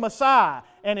found the Messiah,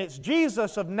 and it's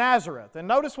Jesus of Nazareth. And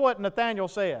notice what Nathanael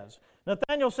says.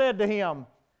 Nathanael said to him,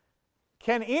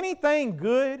 can anything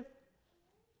good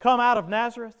come out of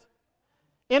Nazareth?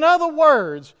 In other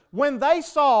words, when they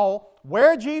saw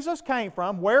where Jesus came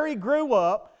from, where He grew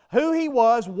up, who He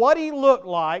was, what He looked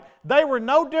like, they were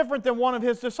no different than one of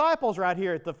His disciples right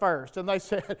here at the first. And they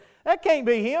said, that can't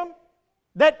be Him.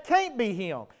 That can't be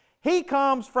Him. He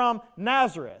comes from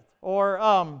Nazareth.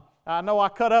 Or I know I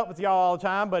cut up with y'all all the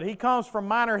time, but he comes from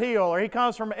Minor Hill, or he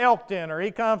comes from Elkton, or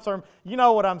he comes from, you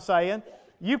know what I'm saying.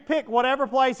 You pick whatever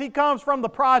place. He comes from the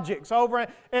projects over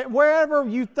wherever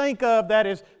you think of that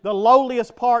is the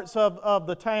lowliest parts of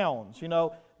the towns. You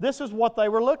know, this is what they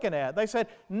were looking at. They said,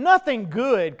 nothing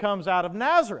good comes out of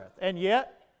Nazareth, and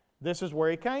yet this is where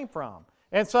he came from.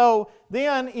 And so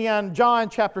then in John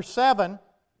chapter 7,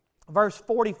 verse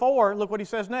 44, look what he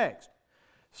says next.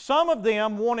 Some of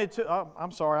them wanted to... Oh,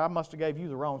 I'm sorry, I must have gave you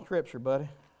the wrong scripture, buddy.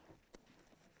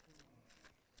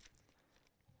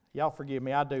 Y'all forgive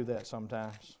me, I do that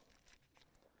sometimes.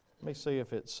 Let me see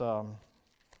if it's...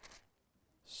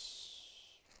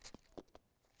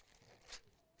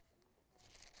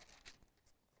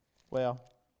 Well,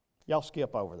 y'all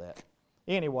skip over that.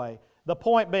 Anyway, the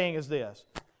point being is this.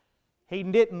 He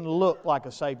didn't look like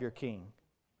a Savior King.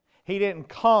 He didn't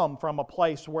come from a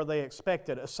place where they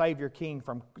expected a Savior King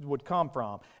would come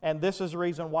from. And this is the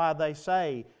reason why they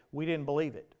say we didn't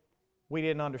believe it. We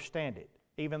didn't understand it.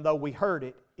 Even though we heard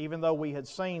it, even though we had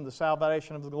seen the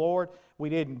salvation of the Lord, we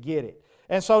didn't get it.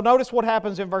 And so notice what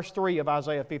happens in verse 3 of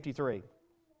Isaiah 53.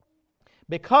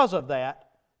 Because of that,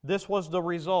 this was the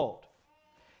result.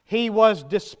 He was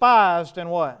despised and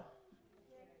what?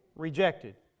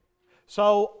 Rejected.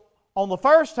 So, on the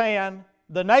first hand,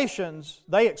 the nations,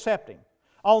 they accept Him.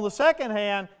 On the second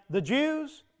hand, the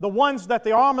Jews, the ones that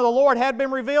the arm of the Lord had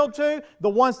been revealed to, the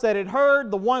ones that had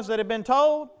heard, the ones that had been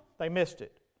told, they missed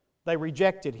it. They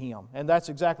rejected Him. And that's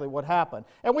exactly what happened.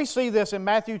 And we see this in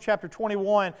Matthew chapter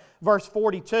 21, verse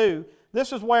 42.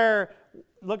 This is where,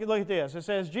 look at this. It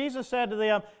says, Jesus said to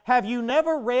them, have you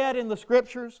never read in the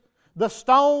Scriptures, the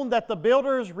stone that the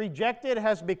builders rejected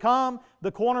has become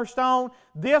the cornerstone?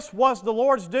 This was the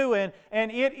Lord's doing,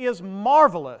 and it is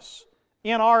marvelous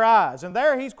in our eyes. And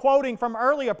there He's quoting from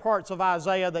earlier parts of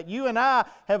Isaiah that you and I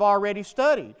have already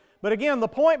studied. But again, the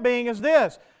point being is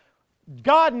this.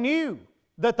 God knew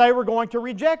that they were going to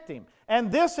reject Him. And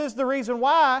this is the reason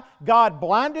why God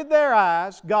blinded their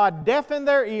eyes, God deafened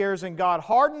their ears, and God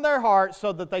hardened their hearts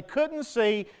so that they couldn't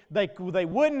see, they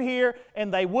wouldn't hear,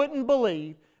 and they wouldn't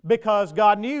believe, because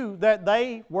God knew that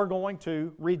they were going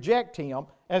to reject Him.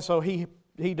 And so He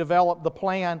developed the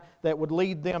plan that would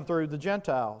lead them through the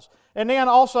Gentiles. And then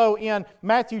also in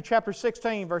Matthew chapter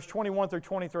 16, verse 21 through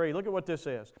 23, look at what this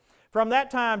is. From that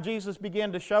time, Jesus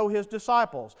began to show His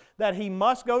disciples that He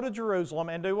must go to Jerusalem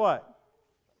and do what?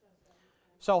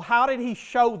 So how did He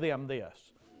show them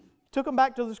this? Took them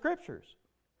back to the Scriptures.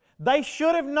 They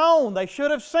should have known, they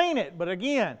should have seen it, but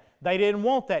again, they didn't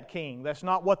want that king. That's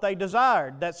not what they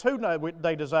desired. That's who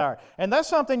they desired. And that's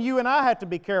something you and I have to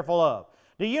be careful of.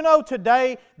 Do you know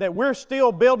today that we're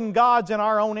still building gods in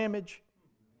our own image?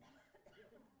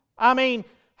 I mean,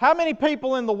 how many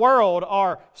people in the world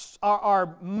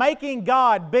are making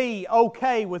God be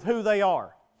okay with who they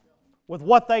are, with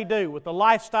what they do, with the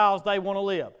lifestyles they want to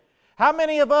live? How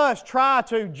many of us try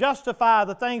to justify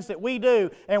the things that we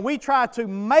do, and we try to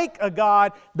make a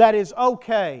God that is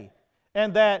okay,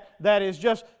 and that is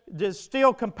just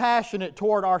still compassionate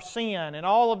toward our sin and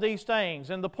all of these things?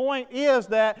 And the point is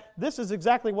that this is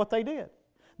exactly what they did.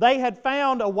 They had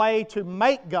found a way to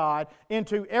make God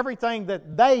into everything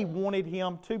that they wanted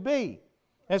Him to be.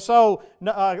 And so,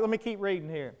 let me keep reading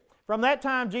here. From that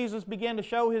time, Jesus began to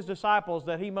show His disciples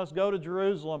that He must go to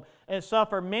Jerusalem and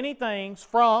suffer many things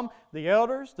from the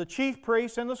elders, the chief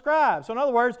priests, and the scribes. So in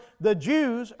other words, the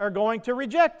Jews are going to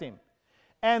reject Him.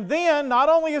 And then, not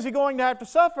only is He going to have to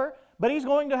suffer, but He's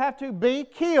going to have to be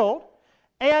killed.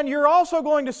 And you're also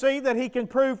going to see that He can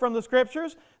prove from the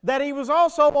Scriptures that He was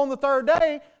also on the third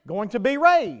day going to be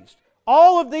raised.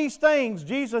 All of these things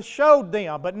Jesus showed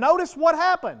them. But notice what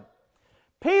happened.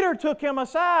 Peter took Him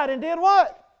aside and did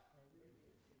what?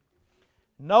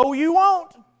 No, you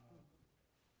won't.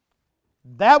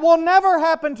 That will never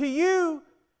happen to you.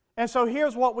 And so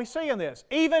here's what we see in this.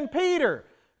 Even Peter,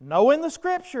 knowing the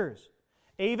Scriptures,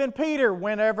 even Peter,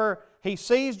 whenever he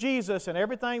sees Jesus and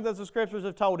everything that the Scriptures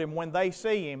have told him, when they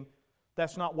see Him,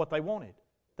 that's not what they wanted.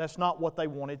 That's not what they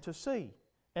wanted to see.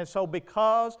 And so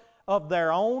because of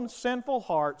their own sinful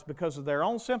hearts, because of their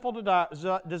own sinful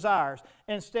desires,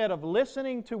 instead of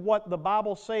listening to what the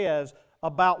Bible says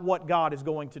about what God is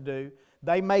going to do,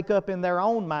 they make up in their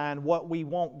own mind what we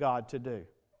want God to do.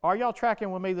 Are y'all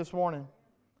tracking with me this morning?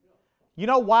 You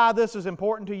know why this is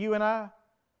important to you and I?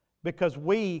 Because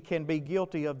we can be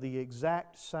guilty of the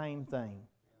exact same thing.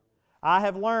 I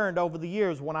have learned over the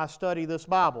years when I study this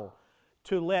Bible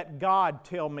to let God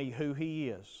tell me who He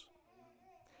is.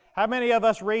 How many of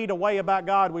us read a way about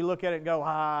God, we look at it and go,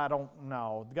 I don't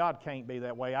know, God can't be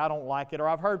that way, I don't like it. Or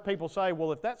I've heard people say,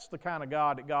 well, if that's the kind of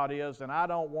God that God is, then I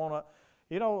don't want to.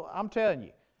 You know, I'm telling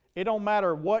you, It don't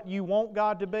matter what you want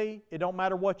God to be. It don't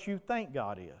matter what you think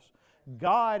God is.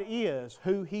 God is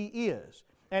who He is.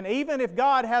 And even if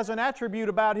God has an attribute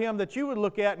about Him that you would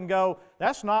look at and go,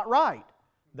 that's not right,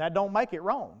 that don't make it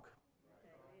wrong.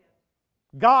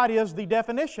 God is the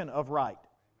definition of right.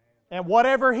 And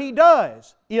whatever He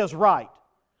does is right.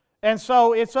 And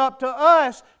so it's up to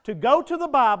us to go to the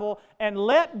Bible and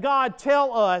let God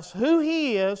tell us who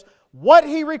He is, what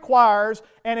He requires,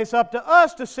 and it's up to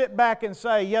us to sit back and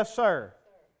say, yes, sir.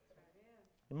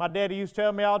 My daddy used to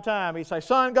tell me all the time, he'd say,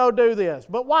 son, go do this.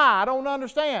 But why? I don't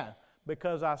understand.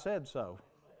 Because I said so.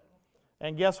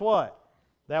 And guess what?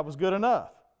 That was good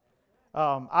enough.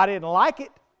 I didn't like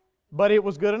it, but it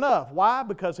was good enough. Why?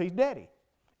 Because He's Daddy.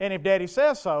 And if Daddy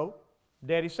says so,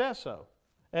 Daddy says so.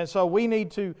 And so we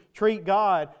need to treat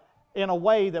God in a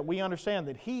way that we understand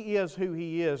that He is who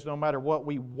He is no matter what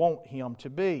we want Him to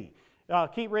be.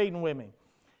 Keep reading with me.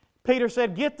 Peter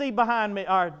said, get thee behind me.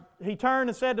 Or he turned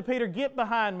and said to Peter, get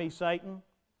behind me, Satan.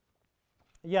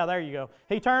 Yeah, there you go.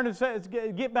 He turned and said,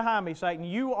 get behind me, Satan.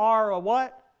 You are a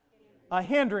what? A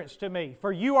hindrance to me.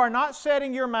 For you are not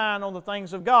setting your mind on the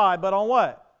things of God, but on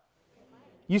what?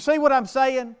 You see what I'm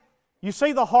saying? You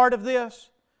see the heart of this?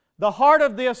 The heart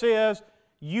of this is,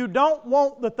 you don't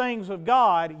want the things of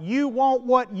God, you want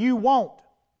what you want.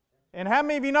 And how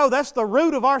many of you know that's the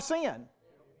root of our sin?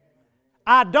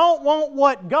 I don't want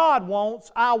what God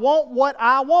wants, I want what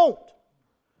I want.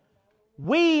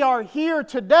 We are here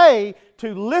today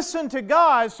to listen to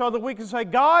God so that we can say,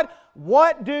 God,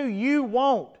 what do you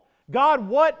want? God,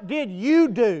 what did you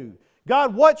do?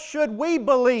 God, what should we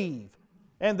believe?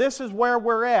 And this is where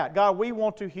we're at. God, we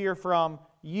want to hear from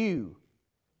you.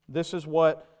 This is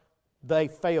what they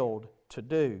failed to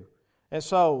do. And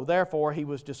so, therefore, He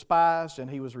was despised and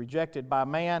He was rejected by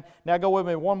man. Now go with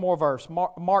me one more verse.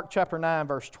 Mark chapter 9,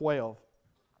 verse 12.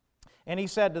 And He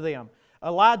said to them,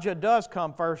 Elijah does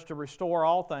come first to restore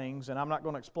all things, and I'm not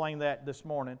going to explain that this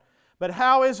morning. But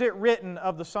how is it written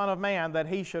of the Son of Man that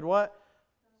He should what?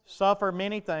 Suffer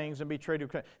many things and be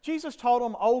treated with... Jesus told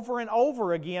them over and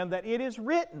over again that it is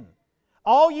written.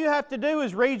 All you have to do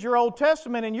is read your Old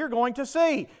Testament and you're going to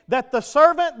see that the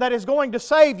servant that is going to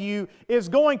save you is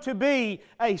going to be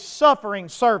a suffering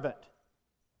servant.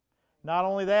 Not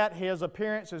only that, His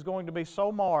appearance is going to be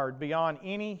so marred beyond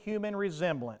any human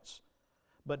resemblance,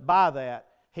 but by that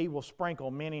He will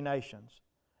sprinkle many nations.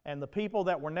 And the people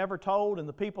that were never told and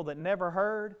the people that never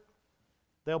heard,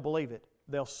 they'll believe it.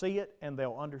 They'll see it and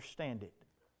they'll understand it.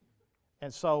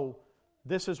 And so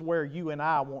this is where you and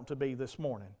I want to be this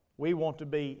morning. We want to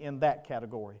be in that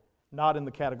category, not in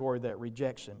the category that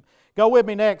rejects Him. Go with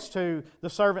me next to the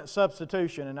servant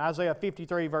substitution in Isaiah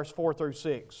 53, verse 4 through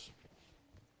 6.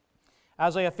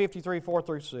 Isaiah 53, 4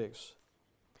 through 6.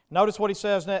 Notice what he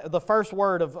says, the first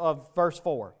word of verse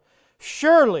 4.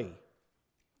 Surely.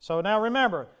 So now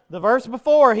remember, the verse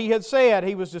before he had said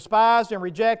he was despised and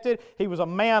rejected. He was a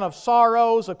man of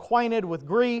sorrows, acquainted with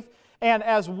grief. And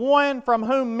as one from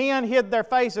whom men hid their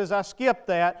faces, I skipped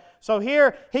that. So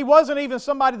here, he wasn't even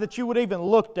somebody that you would even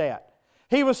looked at.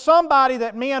 He was somebody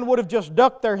that men would have just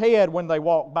ducked their head when they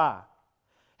walked by.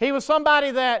 He was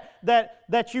somebody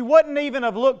that you wouldn't even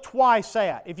have looked twice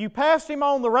at. If you passed him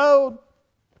on the road,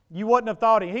 you wouldn't have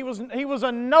thought he was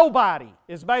a nobody,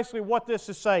 is basically what this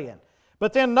is saying.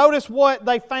 But then notice what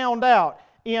they found out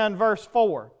in verse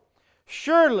 4.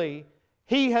 Surely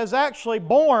He has actually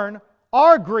borne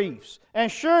our griefs,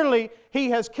 and surely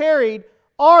He has carried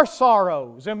our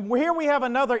sorrows. And here we have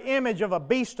another image of a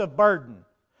beast of burden.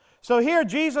 So here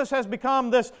Jesus has become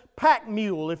this pack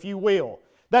mule, if you will,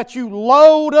 that you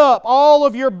load up all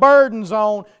of your burdens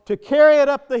on to carry it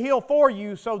up the hill for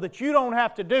you so that you don't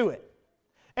have to do it.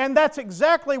 And that's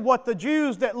exactly what the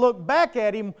Jews that look back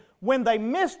at Him, when they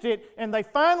missed it and they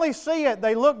finally see it,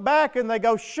 they look back and they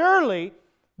go, surely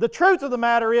the truth of the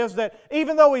matter is that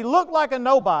even though He looked like a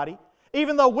nobody,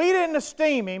 even though we didn't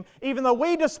esteem Him, even though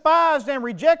we despised and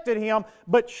rejected Him,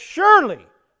 but surely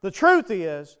the truth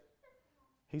is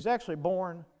He's actually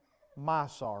borne my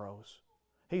sorrows.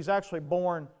 He's actually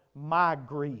borne my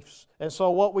griefs. And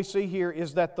so what we see here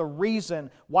is that the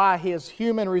reason why His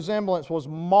human resemblance was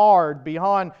marred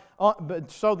beyond,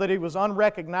 so that He was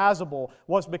unrecognizable,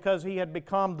 was because He had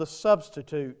become the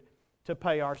substitute to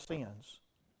pay our sins.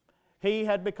 He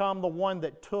had become the one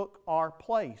that took our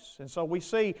place. And so we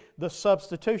see the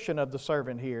substitution of the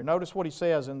servant here. Notice what he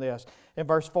says in this, in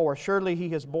verse 4. Surely He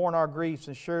has borne our griefs,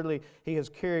 and surely He has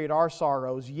carried our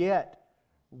sorrows. Yet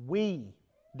we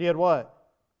did what?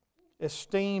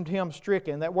 Esteemed Him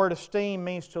stricken. That word esteem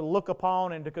means to look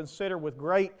upon and to consider with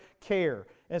great care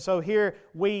And so here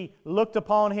we looked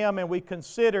upon Him and we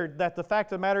considered that the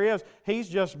fact of the matter is He's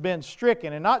just been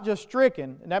stricken. And not just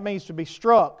stricken, and that means to be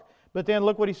struck. But then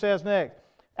look what He says next.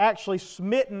 Actually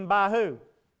smitten by who?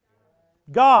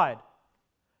 God.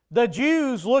 The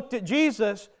Jews looked at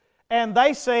Jesus and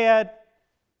they said,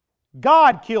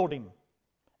 God killed Him.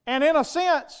 And in a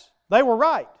sense, they were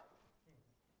right.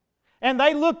 And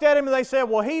they looked at Him and they said,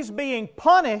 well, He's being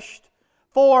punished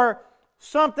for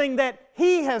something that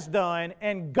He has done,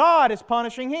 and God is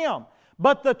punishing Him.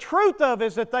 But the truth of it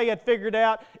is that they had figured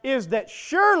out is that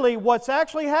surely what's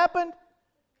actually happened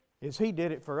is He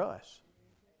did it for us.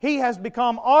 He has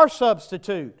become our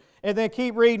substitute. And then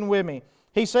keep reading with me.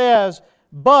 He says,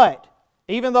 but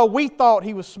even though we thought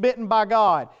He was smitten by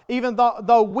God, even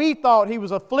though we thought He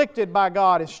was afflicted by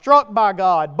God and struck by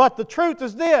God, but the truth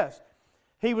is this,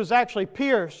 He was actually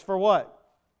pierced for what?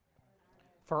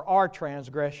 For our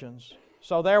transgressions.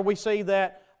 So there we see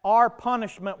that our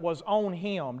punishment was on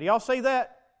Him. Do y'all see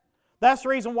that? That's the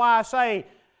reason why I say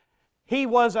He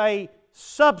was a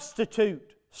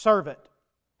substitute servant.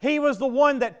 He was the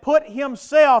one that put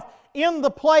Himself in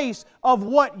the place of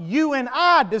what you and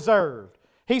I deserved.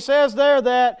 He says there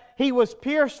that He was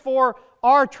pierced for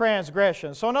our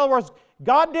transgressions. So in other words,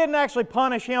 God didn't actually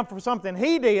punish Him for something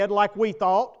He did like we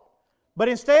thought, but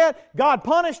instead God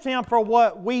punished Him for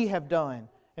what we have done.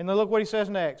 And then look what He says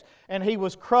next. And He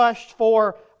was crushed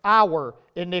for our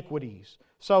iniquities.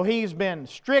 So He's been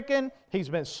stricken, He's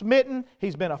been smitten,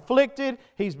 He's been afflicted,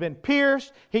 He's been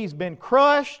pierced, He's been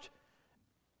crushed.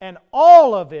 And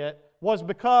all of it was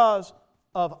because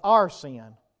of our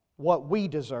sin, what we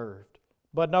deserved.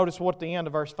 But notice what the end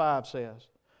of verse 5 says.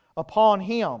 Upon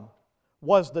Him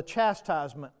was the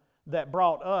chastisement that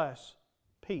brought us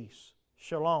peace.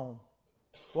 Shalom.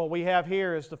 What we have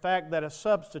here is the fact that a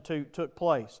substitute took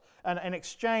place. An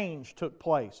exchange took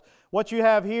place. What you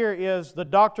have here is the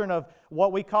doctrine of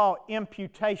what we call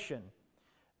imputation.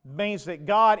 It means that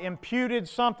God imputed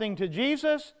something to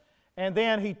Jesus, and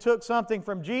then He took something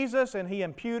from Jesus and He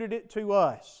imputed it to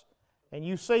us. And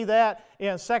you see that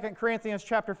in 2 Corinthians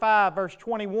chapter 5, verse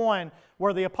 21,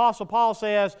 where the Apostle Paul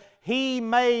says, He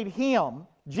made Him,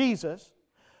 Jesus,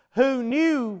 who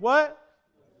knew what?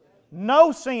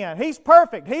 No sin. He's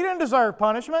perfect. He didn't deserve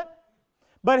punishment.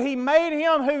 But He made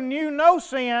Him who knew no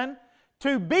sin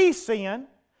to be sin,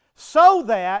 so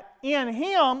that in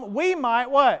Him we might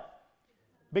what?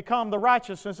 Become the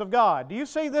righteousness of God. Do you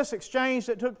see this exchange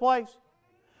that took place?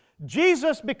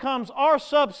 Jesus becomes our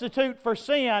substitute for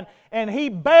sin, and He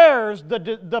bears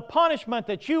the punishment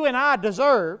that you and I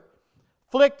deserve.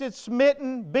 Afflicted,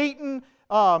 smitten, beaten,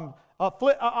 all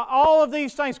of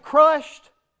these things, crushed.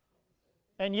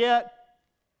 And yet,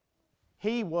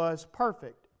 He was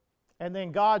perfect. And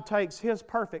then God takes His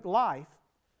perfect life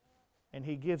and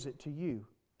He gives it to you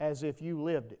as if you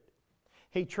lived it.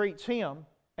 He treats Him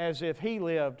as if He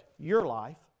lived your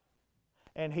life,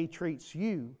 and He treats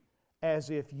you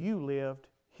as if you lived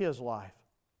His life.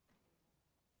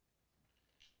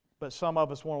 But some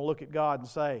of us want to look at God and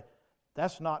say,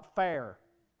 that's not fair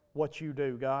what you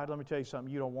do, God. Let me tell you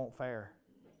something, you don't want fair.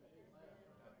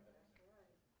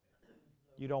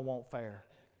 You don't want fair.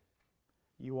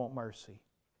 You want mercy.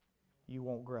 You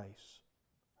want grace.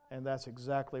 And that's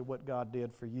exactly what God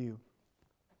did for you.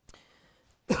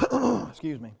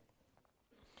 Excuse me.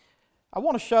 I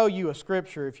want to show you a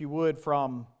scripture, if you would,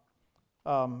 from,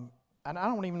 and I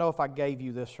don't even know if I gave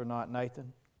you this or not,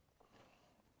 Nathan.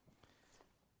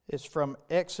 It's from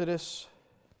Exodus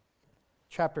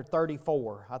chapter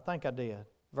 34. I think I did.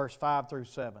 Verse 5 through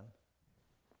 7.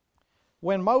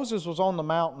 When Moses was on the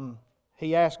mountain,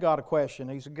 he asked God a question.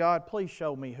 He said, God, please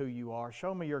show me who You are.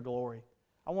 Show me Your glory.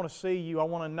 I want to see You. I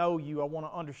want to know You. I want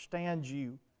to understand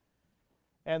You.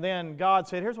 And then God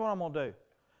said, here's what I'm going to do.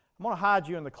 I'm going to hide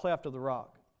You in the cleft of the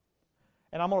rock.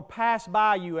 And I'm going to pass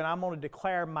by you and I'm going to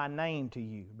declare My name to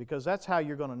you, because that's how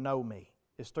you're going to know Me,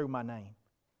 is through My name.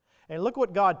 And look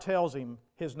what God tells him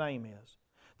His name is.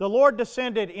 The Lord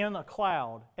descended in a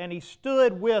cloud, and He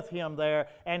stood with him there,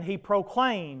 and He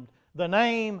proclaimed the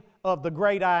name of the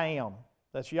great I Am.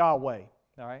 That's Yahweh.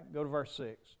 All right, go to verse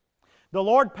 6. The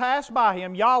Lord passed by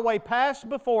him, Yahweh passed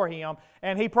before him,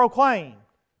 and He proclaimed,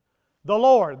 the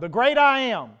Lord, the great I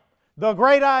Am, the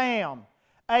great I Am,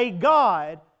 a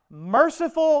God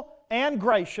merciful and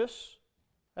gracious.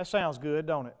 That sounds good,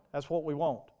 don't it? That's what we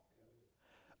want.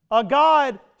 A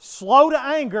God slow to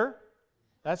anger.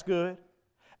 That's good.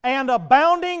 And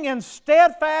abounding in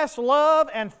steadfast love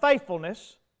and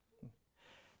faithfulness,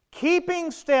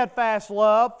 keeping steadfast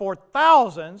love for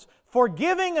thousands,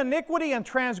 forgiving iniquity and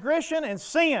transgression and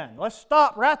sin. Let's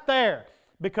stop right there,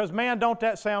 because man, don't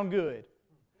that sound good.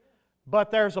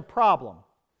 But there's a problem.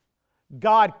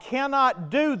 God cannot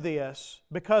do this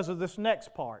because of this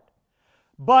next part.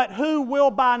 But who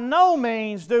will by no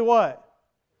means do what?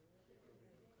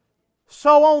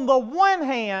 So on the one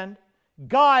hand,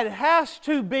 God has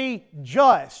to be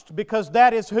just because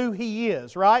that is who He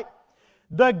is, right?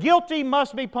 The guilty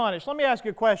must be punished. Let me ask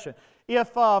you a question.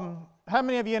 How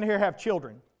many of you in here have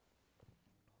children?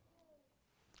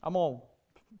 I'm going to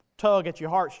tug at your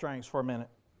heartstrings for a minute.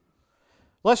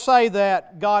 Let's say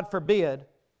that, God forbid,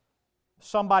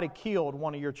 somebody killed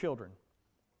one of your children.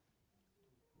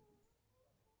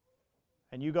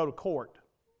 And you go to court.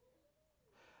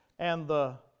 And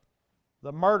the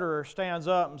murderer stands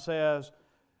up and says,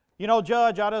 "You know,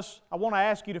 Judge, I want to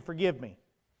ask you to forgive me."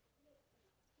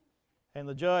 And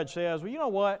the judge says, "Well, you know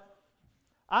what?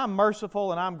 I'm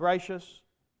merciful and I'm gracious.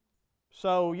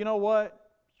 So, you know what?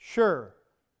 Sure,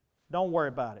 don't worry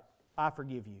about it. I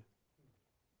forgive you."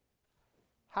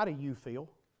 How do you feel?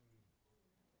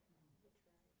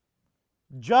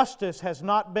 Justice has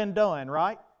not been done,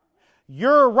 right?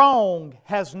 Your wrong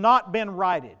has not been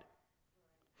righted.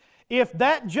 If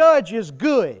that judge is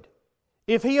good,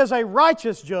 if he is a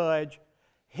righteous judge,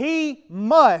 he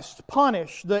must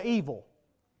punish the evil.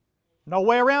 No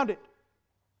way around it.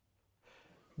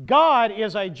 God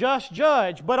is a just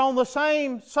judge, but on the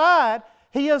same side,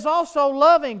 He is also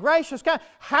loving, gracious, kind.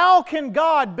 How can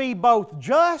God be both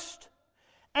just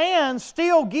and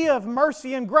still give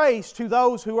mercy and grace to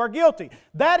those who are guilty?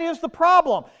 That is the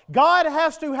problem. God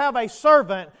has to have a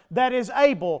servant that is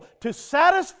able to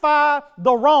satisfy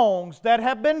the wrongs that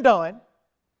have been done.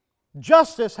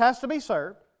 Justice has to be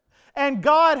served. And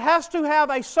God has to have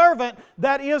a servant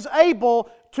that is able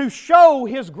to show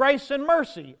His grace and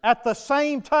mercy at the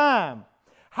same time.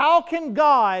 How can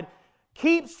God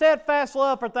keep steadfast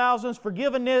love for thousands,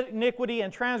 forgive iniquity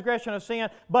and transgression of sin,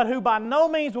 but who by no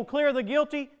means will clear the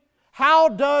guilty? How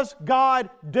does God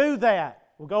do that?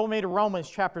 Well, go with me to Romans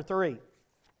chapter 3.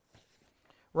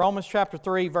 Romans chapter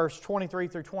 3, verse 23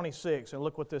 through 26, and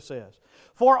look what this says.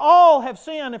 For all have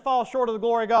sinned and fall short of the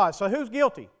glory of God. So who's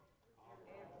guilty?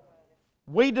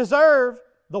 We deserve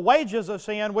the wages of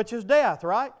sin, which is death,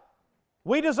 right?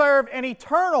 We deserve an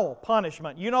eternal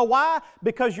punishment. You know why?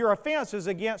 Because your offense is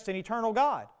against an eternal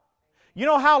God. You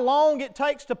know how long it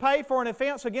takes to pay for an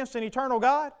offense against an eternal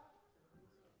God?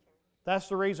 That's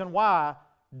the reason why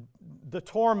the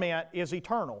torment is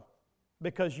eternal,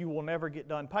 because you will never get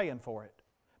done paying for it.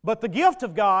 But the gift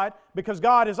of God, because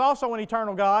God is also an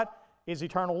eternal God, is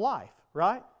eternal life,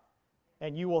 right?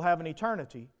 And you will have an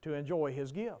eternity to enjoy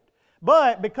His gift.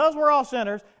 But because we're all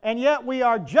sinners, and yet we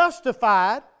are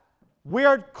justified, we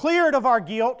are cleared of our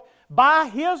guilt by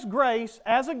His grace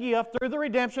as a gift through the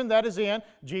redemption that is in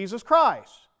Jesus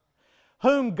Christ,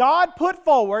 whom God put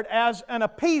forward as an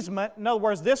appeasement. In other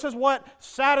words, this is what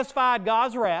satisfied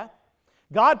God's wrath.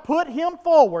 God put Him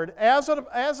forward as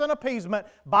an appeasement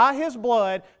by His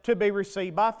blood to be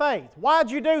received by faith. Why'd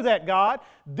you do that, God?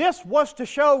 This was to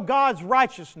show God's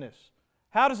righteousness.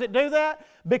 How does it do that?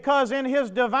 Because in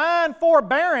His divine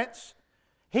forbearance,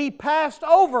 He passed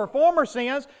over former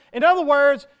sins. In other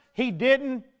words, He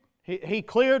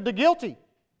cleared the guilty.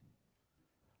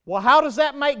 Well, how does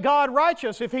that make God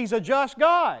righteous if He's a just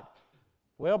God?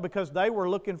 Well, because they were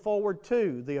looking forward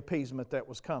to the appeasement that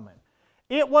was coming.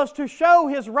 It was to show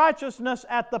His righteousness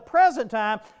at the present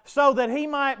time so that He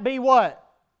might be what?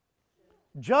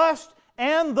 Just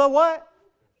and the what?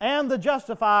 And the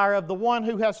justifier of the one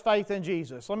who has faith in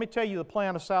Jesus. Let me tell you the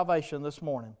plan of salvation this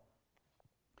morning.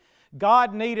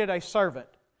 God needed a servant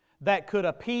that could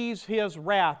appease His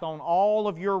wrath on all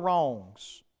of your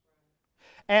wrongs.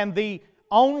 And the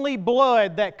only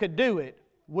blood that could do it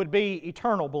would be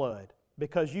eternal blood,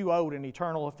 because you owed an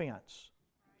eternal offense.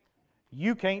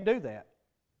 You can't do that.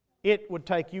 It would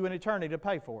take you an eternity to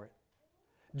pay for it.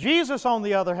 Jesus, on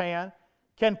the other hand,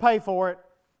 can pay for it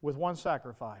with one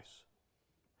sacrifice.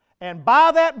 And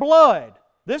by that blood,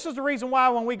 this is the reason why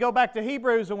when we go back to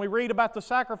Hebrews and we read about the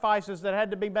sacrifices that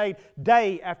had to be made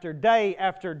day after day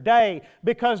after day,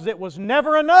 because it was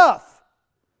never enough.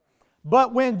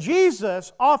 But when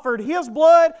Jesus offered His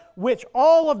blood, which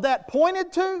all of that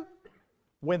pointed to,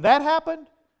 when that happened,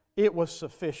 it was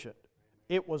sufficient.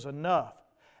 It was enough.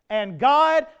 And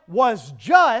God was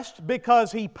just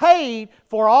because He paid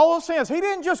for all the sins. He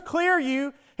didn't just clear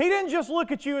you. He didn't just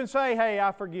look at you and say, "Hey,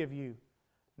 I forgive you."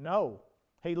 No.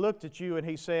 He looked at you and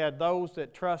He said, "Those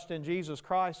that trust in Jesus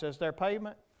Christ as their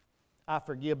payment, I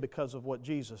forgive because of what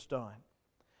Jesus done."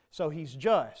 So He's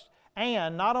just.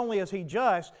 And not only is He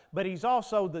just, but He's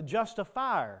also the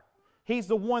justifier. He's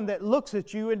the one that looks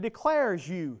at you and declares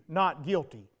you not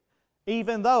guilty,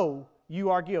 even though you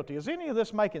are guilty. Is any of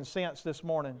this making sense this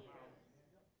morning?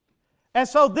 And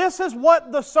so this is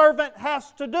what the servant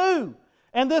has to do.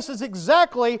 And this is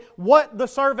exactly what the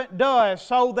servant does,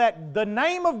 so that the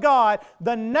name of God,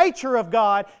 the nature of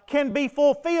God, can be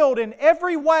fulfilled in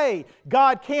every way.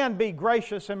 God can be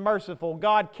gracious and merciful.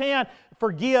 God can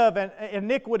forgive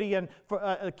iniquity and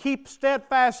keep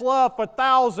steadfast love for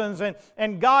thousands.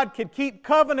 And God can keep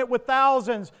covenant with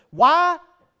thousands. Why?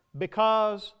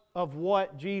 Because of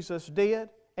what Jesus did.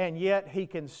 And yet He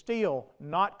can still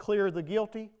not clear the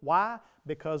guilty. Why?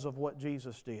 Because of what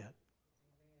Jesus did.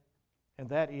 And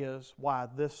that is why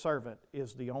this servant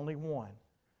is the only one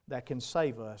that can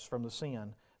save us from the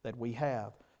sin that we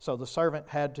have. So the servant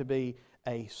had to be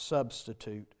a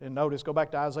substitute. And notice, go back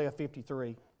to Isaiah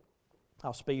 53.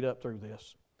 I'll speed up through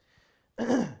this.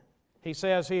 He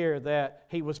says here that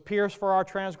He was pierced for our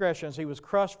transgressions, He was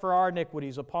crushed for our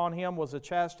iniquities. Upon Him was the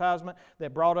chastisement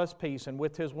that brought us peace, and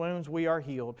with His wounds we are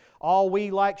healed. All we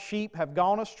like sheep have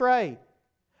gone astray.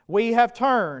 We have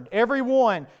turned every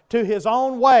one to his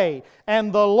own way,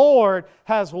 and the Lord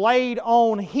has laid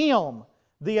on Him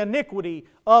the iniquity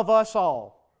of us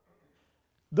all.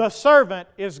 The servant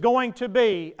is going to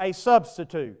be a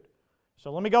substitute.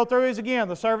 So let me go through these again.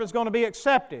 The servant's going to be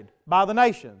accepted by the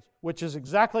nations, which is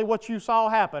exactly what you saw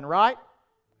happen, right?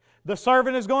 The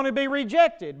servant is going to be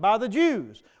rejected by the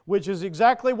Jews, which is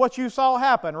exactly what you saw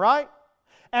happen, right?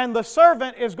 And the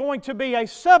servant is going to be a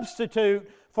substitute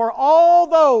for all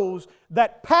those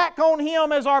that pack on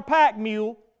Him as our pack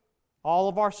mule all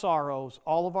of our sorrows,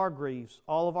 all of our griefs,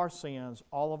 all of our sins,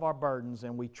 all of our burdens,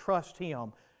 and we trust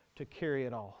Him to carry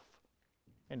it off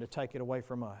and to take it away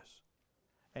from us.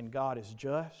 And God is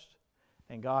just,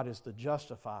 and God is the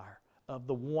justifier of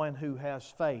the one who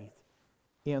has faith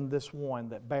in this one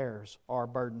that bears our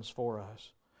burdens for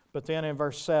us. But then in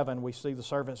verse 7 we see the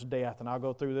servant's death, and I'll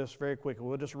go through this very quickly.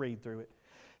 We'll just read through it.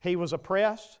 He was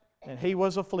oppressed, and He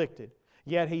was afflicted,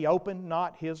 yet He opened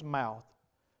not His mouth.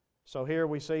 So here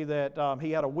we see that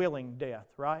He had a willing death,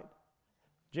 right?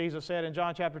 Jesus said in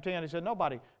John chapter 10, He said,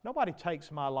 Nobody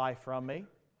takes my life from me.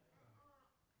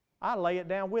 I lay it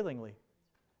down willingly.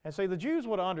 And see, the Jews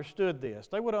would have understood this.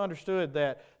 They would have understood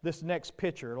that this next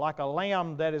picture, like a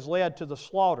lamb that is led to the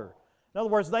slaughter. In other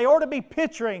words, they ought to be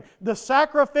picturing the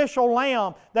sacrificial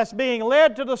lamb that's being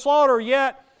led to the slaughter,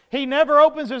 yet He never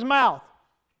opens His mouth.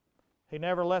 He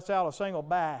never lets out a single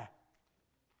bah.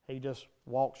 He just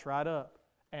walks right up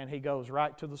and He goes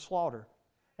right to the slaughter.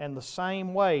 And the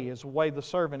same way is the way the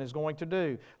servant is going to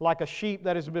do. Like a sheep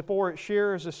that is before its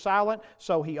shearers is silent,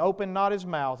 so He opened not His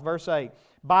mouth. Verse 8,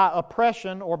 by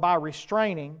oppression or by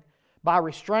restraining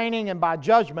and by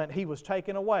judgment He was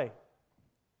taken away.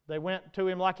 They went to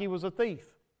Him like He was a thief,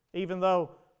 even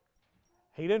though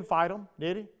He didn't fight them,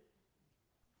 did He?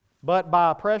 But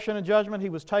by oppression and judgment He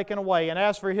was taken away. And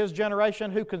as for His generation,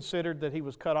 who considered that He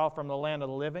was cut off from the land of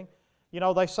the living? You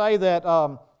know, they say that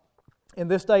in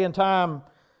this day and time,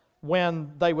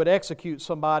 when they would execute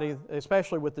somebody,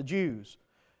 especially with the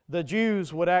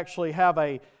Jews would actually have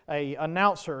a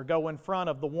announcer go in front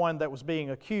of the one that was being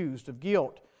accused of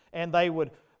guilt, and they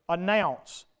would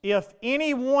announce, if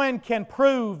anyone can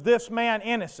prove this man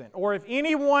innocent, or if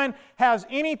anyone has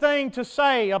anything to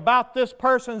say about this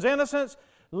person's innocence,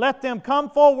 let them come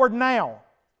forward now.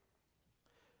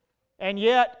 And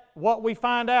yet, what we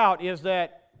find out is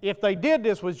that if they did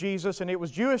this with Jesus and it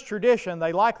was Jewish tradition,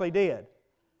 they likely did.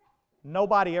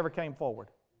 Nobody ever came forward.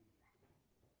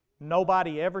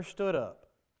 Nobody ever stood up.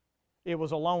 It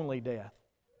was a lonely death.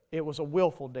 It was a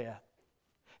willful death.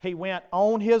 He went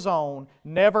on His own,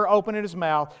 never opened His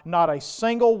mouth, not a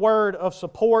single word of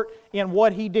support in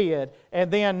what He did. And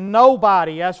then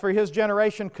nobody, as for His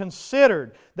generation,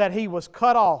 considered that He was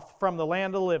cut off from the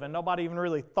land of the living. Nobody even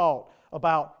really thought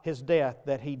about His death,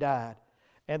 that He died.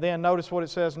 And then notice what it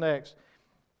says next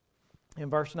in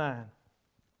verse 9.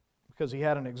 Because He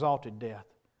had an exalted death.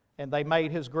 And they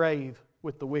made His grave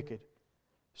with the wicked.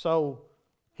 So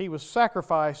He was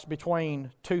sacrificed between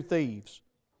two thieves.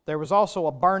 There was also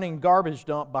a burning garbage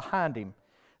dump behind Him,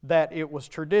 that it was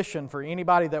tradition for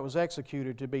anybody that was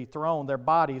executed to be thrown, their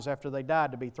bodies after they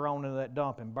died, to be thrown into that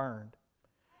dump and burned.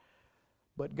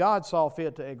 But God saw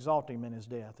fit to exalt Him in His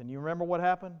death. And you remember what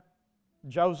happened?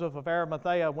 Joseph of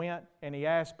Arimathea went and he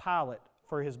asked Pilate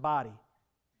for His body.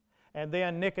 And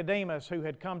then Nicodemus, who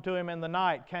had come to Him in the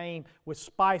night, came with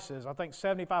spices, I think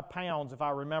 75 pounds, if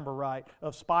I remember right,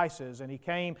 of spices. And he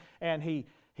came and he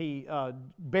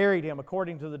buried Him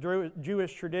according to the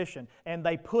Jewish tradition. And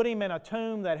they put Him in a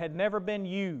tomb that had never been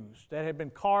used, that had been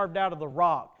carved out of the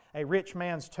rock, a rich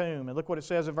man's tomb. And look what it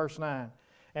says in verse 9.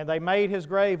 And they made His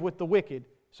grave with the wicked,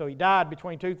 so He died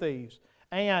between two thieves,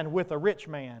 and with a rich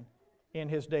man in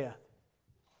his death.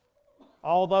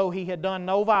 although he had done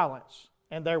no violence,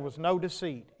 and there was no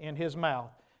deceit in his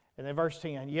mouth. And then verse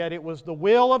 10, yet it was the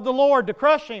will of the Lord to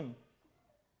crush him.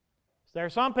 There are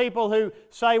some people who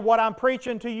say what I'm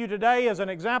preaching to you today is an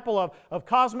example of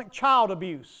cosmic child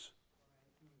abuse.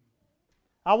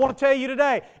 I want to tell you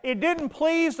today, it didn't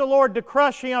please the Lord to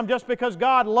crush him just because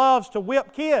God loves to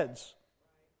whip kids.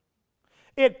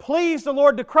 It pleased the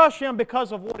Lord to crush him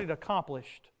because of what it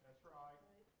accomplished.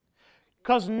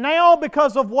 Because now,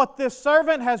 because of what this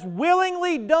servant has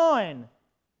willingly done,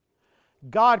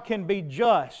 God can be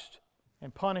just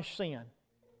and punish sin.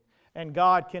 And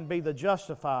God can be the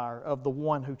justifier of the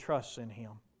one who trusts in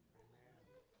Him.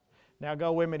 Now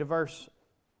go with me to verse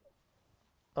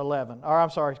 11. Or I'm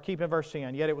sorry, keep in verse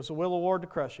 10. Yet it was the will of the Lord to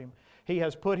crush him. He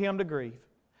has put him to grief.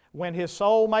 When his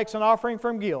soul makes an offering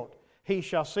from guilt, he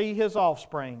shall see his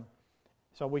offspring.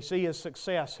 So we see his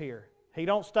success here. He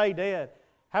don't stay dead.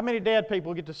 How many dead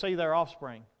people get to see their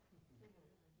offspring?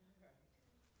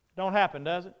 Don't happen,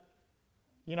 does it?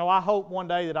 You know, I hope one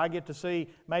day that I get to see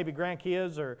maybe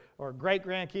grandkids or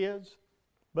great-grandkids.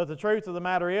 But the truth of the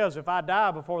matter is, if I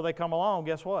die before they come along,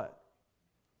 guess what?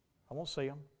 I won't see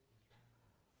them.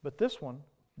 But this one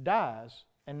dies,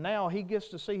 and now he gets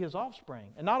to see his offspring.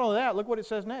 And not only that, look what it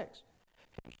says next.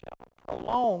 He shall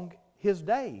prolong his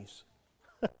days.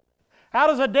 How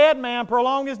does a dead man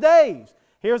prolong his days?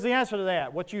 Here's the answer to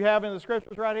that. What you have in the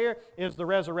Scriptures right here is the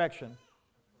resurrection.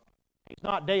 He's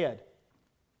not dead.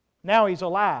 Now he's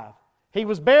alive. He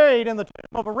was buried in the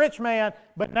tomb of a rich man,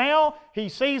 but now he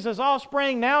sees his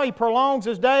offspring. Now he prolongs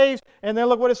his days. And then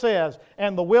look what it says.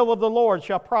 And the will of the Lord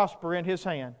shall prosper in his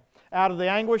hand. Out of the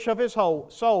anguish of his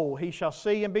soul he shall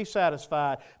see and be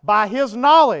satisfied. By his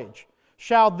knowledge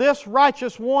shall this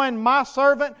righteous one, my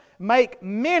servant, make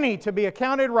many to be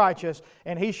accounted righteous,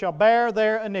 and he shall bear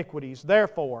their iniquities.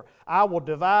 Therefore, I will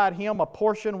divide him a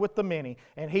portion with the many,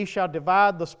 and he shall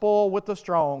divide the spoil with the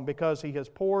strong, because he has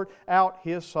poured out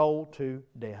his soul to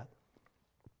death.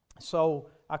 So,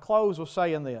 I close with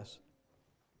saying this.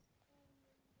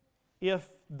 If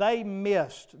they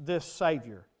missed this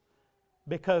Savior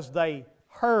because they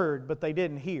heard but they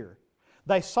didn't hear,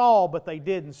 they saw but they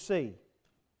didn't see,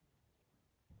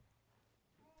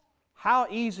 how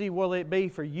easy will it be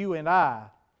for you and I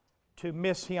to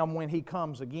miss Him when He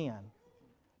comes again?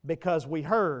 Because we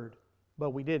heard, but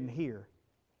we didn't hear.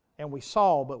 And we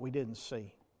saw, but we didn't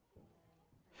see.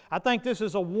 I think this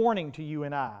is a warning to you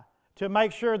and I, to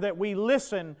make sure that we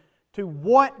listen to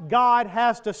what God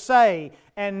has to say,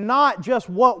 and not just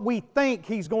what we think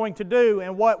He's going to do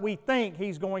and what we think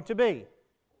He's going to be.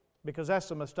 Because that's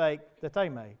the mistake that they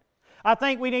made. I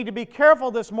think we need to be careful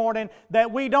this morning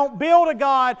that we don't build a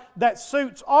God that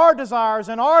suits our desires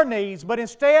and our needs, but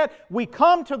instead we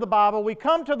come to the Bible, we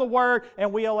come to the Word,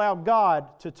 and we allow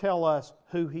God to tell us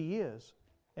who He is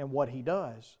and what He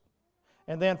does.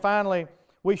 And then finally,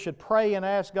 we should pray and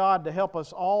ask God to help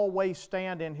us always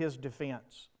stand in His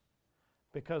defense.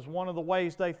 Because one of the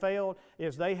ways they failed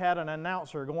is they had an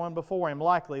announcer going before Him,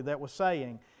 likely, that was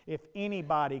saying, if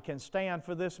anybody can stand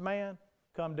for this man,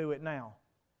 come do it now.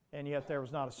 And yet there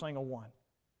was not a single one.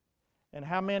 And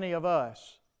how many of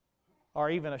us are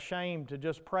even ashamed to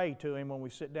just pray to Him when we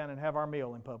sit down and have our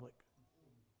meal in public?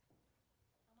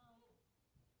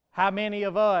 How many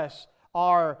of us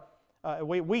are,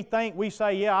 we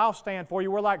say, yeah, I'll stand for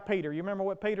you. We're like Peter. You remember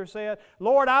what Peter said?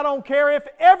 Lord, I don't care if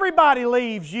everybody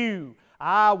leaves you.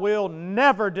 I will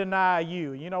never deny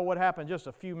you. You know what happened just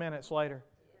a few minutes later?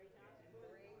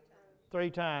 3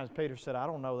 times Peter said, I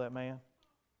don't know that man.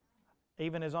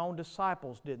 Even His own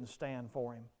disciples didn't stand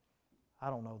for Him.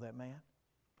 I don't know that man.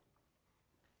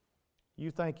 You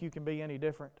think you can be any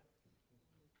different?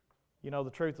 You know,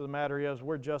 the truth of the matter is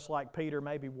we're just like Peter,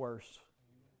 maybe worse.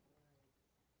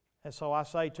 And so I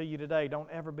say to you today, don't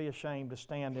ever be ashamed to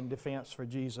stand in defense for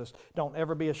Jesus. Don't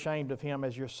ever be ashamed of Him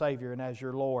as your Savior and as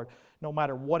your Lord, no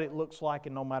matter what it looks like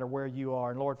and no matter where you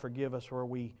are. And Lord, forgive us where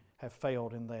we have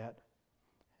failed in that.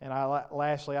 And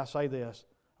lastly, I say this.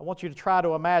 I want you to try to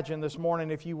imagine this morning,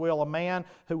 if you will, a man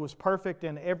who was perfect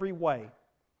in every way.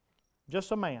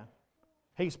 Just a man.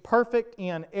 He's perfect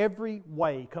in every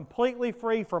way, completely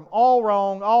free from all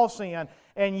wrong, all sin,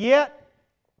 and yet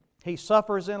he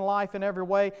suffers in life in every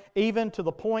way, even to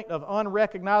the point of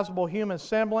unrecognizable human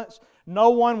semblance.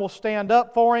 No one will stand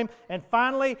up for him, and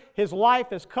finally his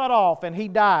life is cut off and he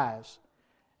dies.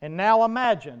 And now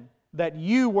imagine that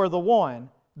you were the one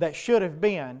that should have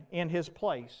been in his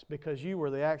place because you were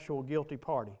the actual guilty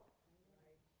party.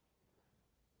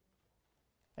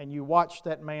 And you watched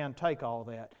that man take all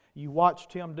that. You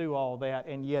watched him do all that,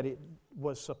 and yet it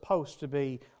was supposed to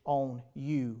be on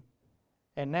you.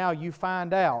 And now you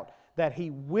find out that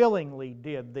He willingly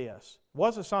did this. It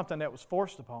wasn't something that was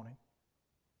forced upon Him.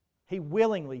 He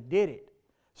willingly did it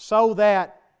so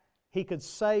that He could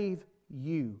save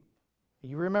you.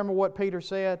 You remember what Peter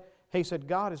said? He said,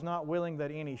 God is not willing that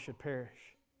any should perish,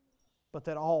 but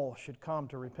that all should come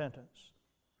to repentance.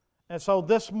 And so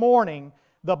this morning,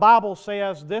 the Bible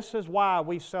says this is why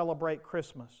we celebrate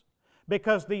Christmas.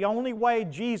 Because the only way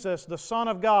Jesus, the Son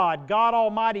of God, God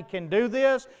Almighty, can do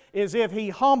this is if He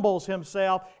humbles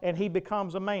Himself and He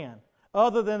becomes a man.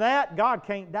 Other than that, God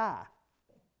can't die.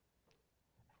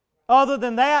 Other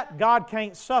than that, God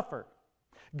can't suffer.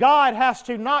 God has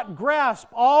to not grasp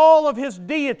all of His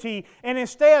deity and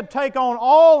instead take on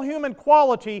all human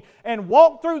quality and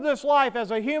walk through this life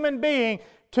as a human being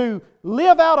to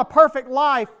live out a perfect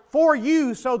life for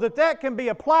you so that that can be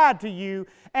applied to you,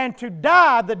 and to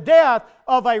die the death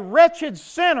of a wretched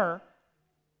sinner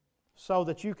so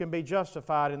that you can be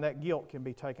justified and that guilt can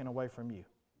be taken away from you.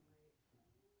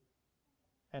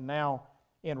 And now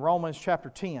in Romans chapter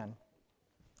 10,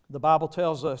 the Bible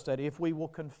tells us that if we will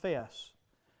confess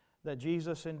that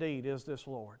Jesus indeed is this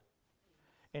Lord,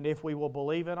 and if we will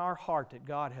believe in our heart that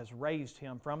God has raised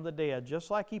Him from the dead,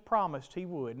 just like He promised He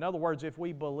would. In other words, if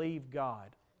we believe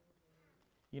God,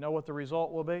 you know what the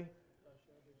result will be?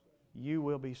 You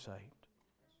will be saved.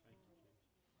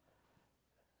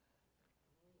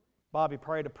 Bobby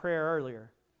prayed a prayer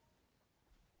earlier.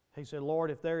 He said,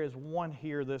 Lord, if there is one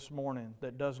here this morning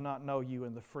that does not know You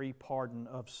in the free pardon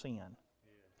of sin,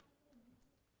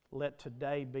 let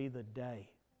today be the day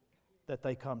that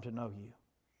they come to know You.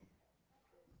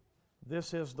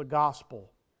 This is the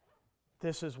gospel.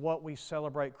 This is what we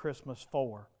celebrate Christmas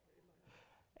for.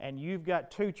 And you've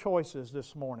got two choices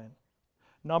this morning.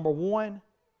 Number one,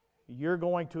 you're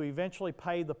going to eventually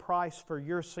pay the price for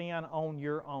your sin on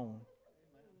your own.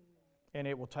 And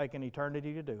it will take an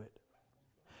eternity to do it.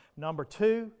 Number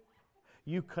two,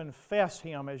 you confess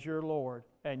Him as your Lord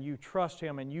and you trust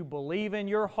Him and you believe in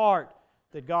your heart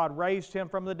that God raised Him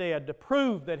from the dead to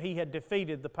prove that He had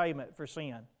defeated the payment for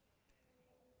sin.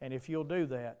 And if you'll do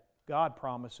that, God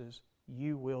promises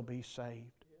you will be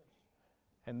saved.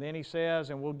 And then He says,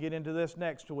 and we'll get into this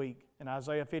next week in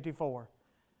Isaiah 54,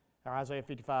 or Isaiah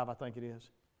 55 I think it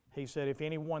is. He said, if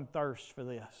anyone thirsts for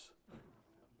this,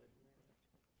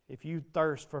 if you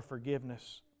thirst for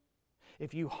forgiveness,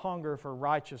 if you hunger for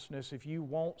righteousness, if you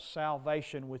want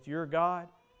salvation with your God,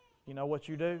 you know what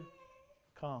you do?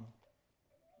 Come.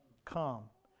 Come.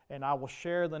 And I will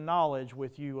share the knowledge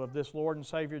with you of this Lord and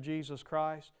Savior Jesus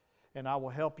Christ, and I will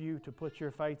help you to put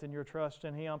your faith and your trust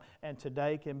in Him, and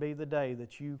today can be the day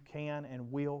that you can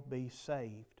and will be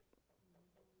saved.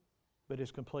 But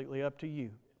it's completely up to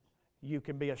you. You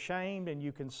can be ashamed and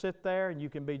you can sit there and you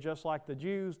can be just like the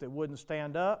Jews that wouldn't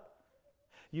stand up.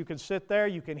 You can sit there,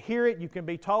 you can hear it, you can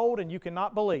be told, and you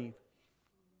cannot believe.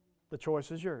 The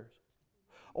choice is yours.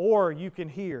 Or you can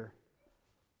hear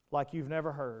like you've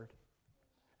never heard.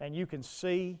 And you can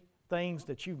see things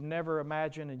that you've never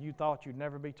imagined and you thought you'd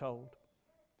never be told.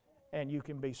 And you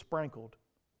can be sprinkled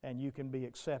and you can be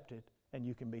accepted and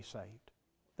you can be saved.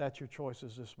 That's your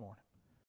choices this morning.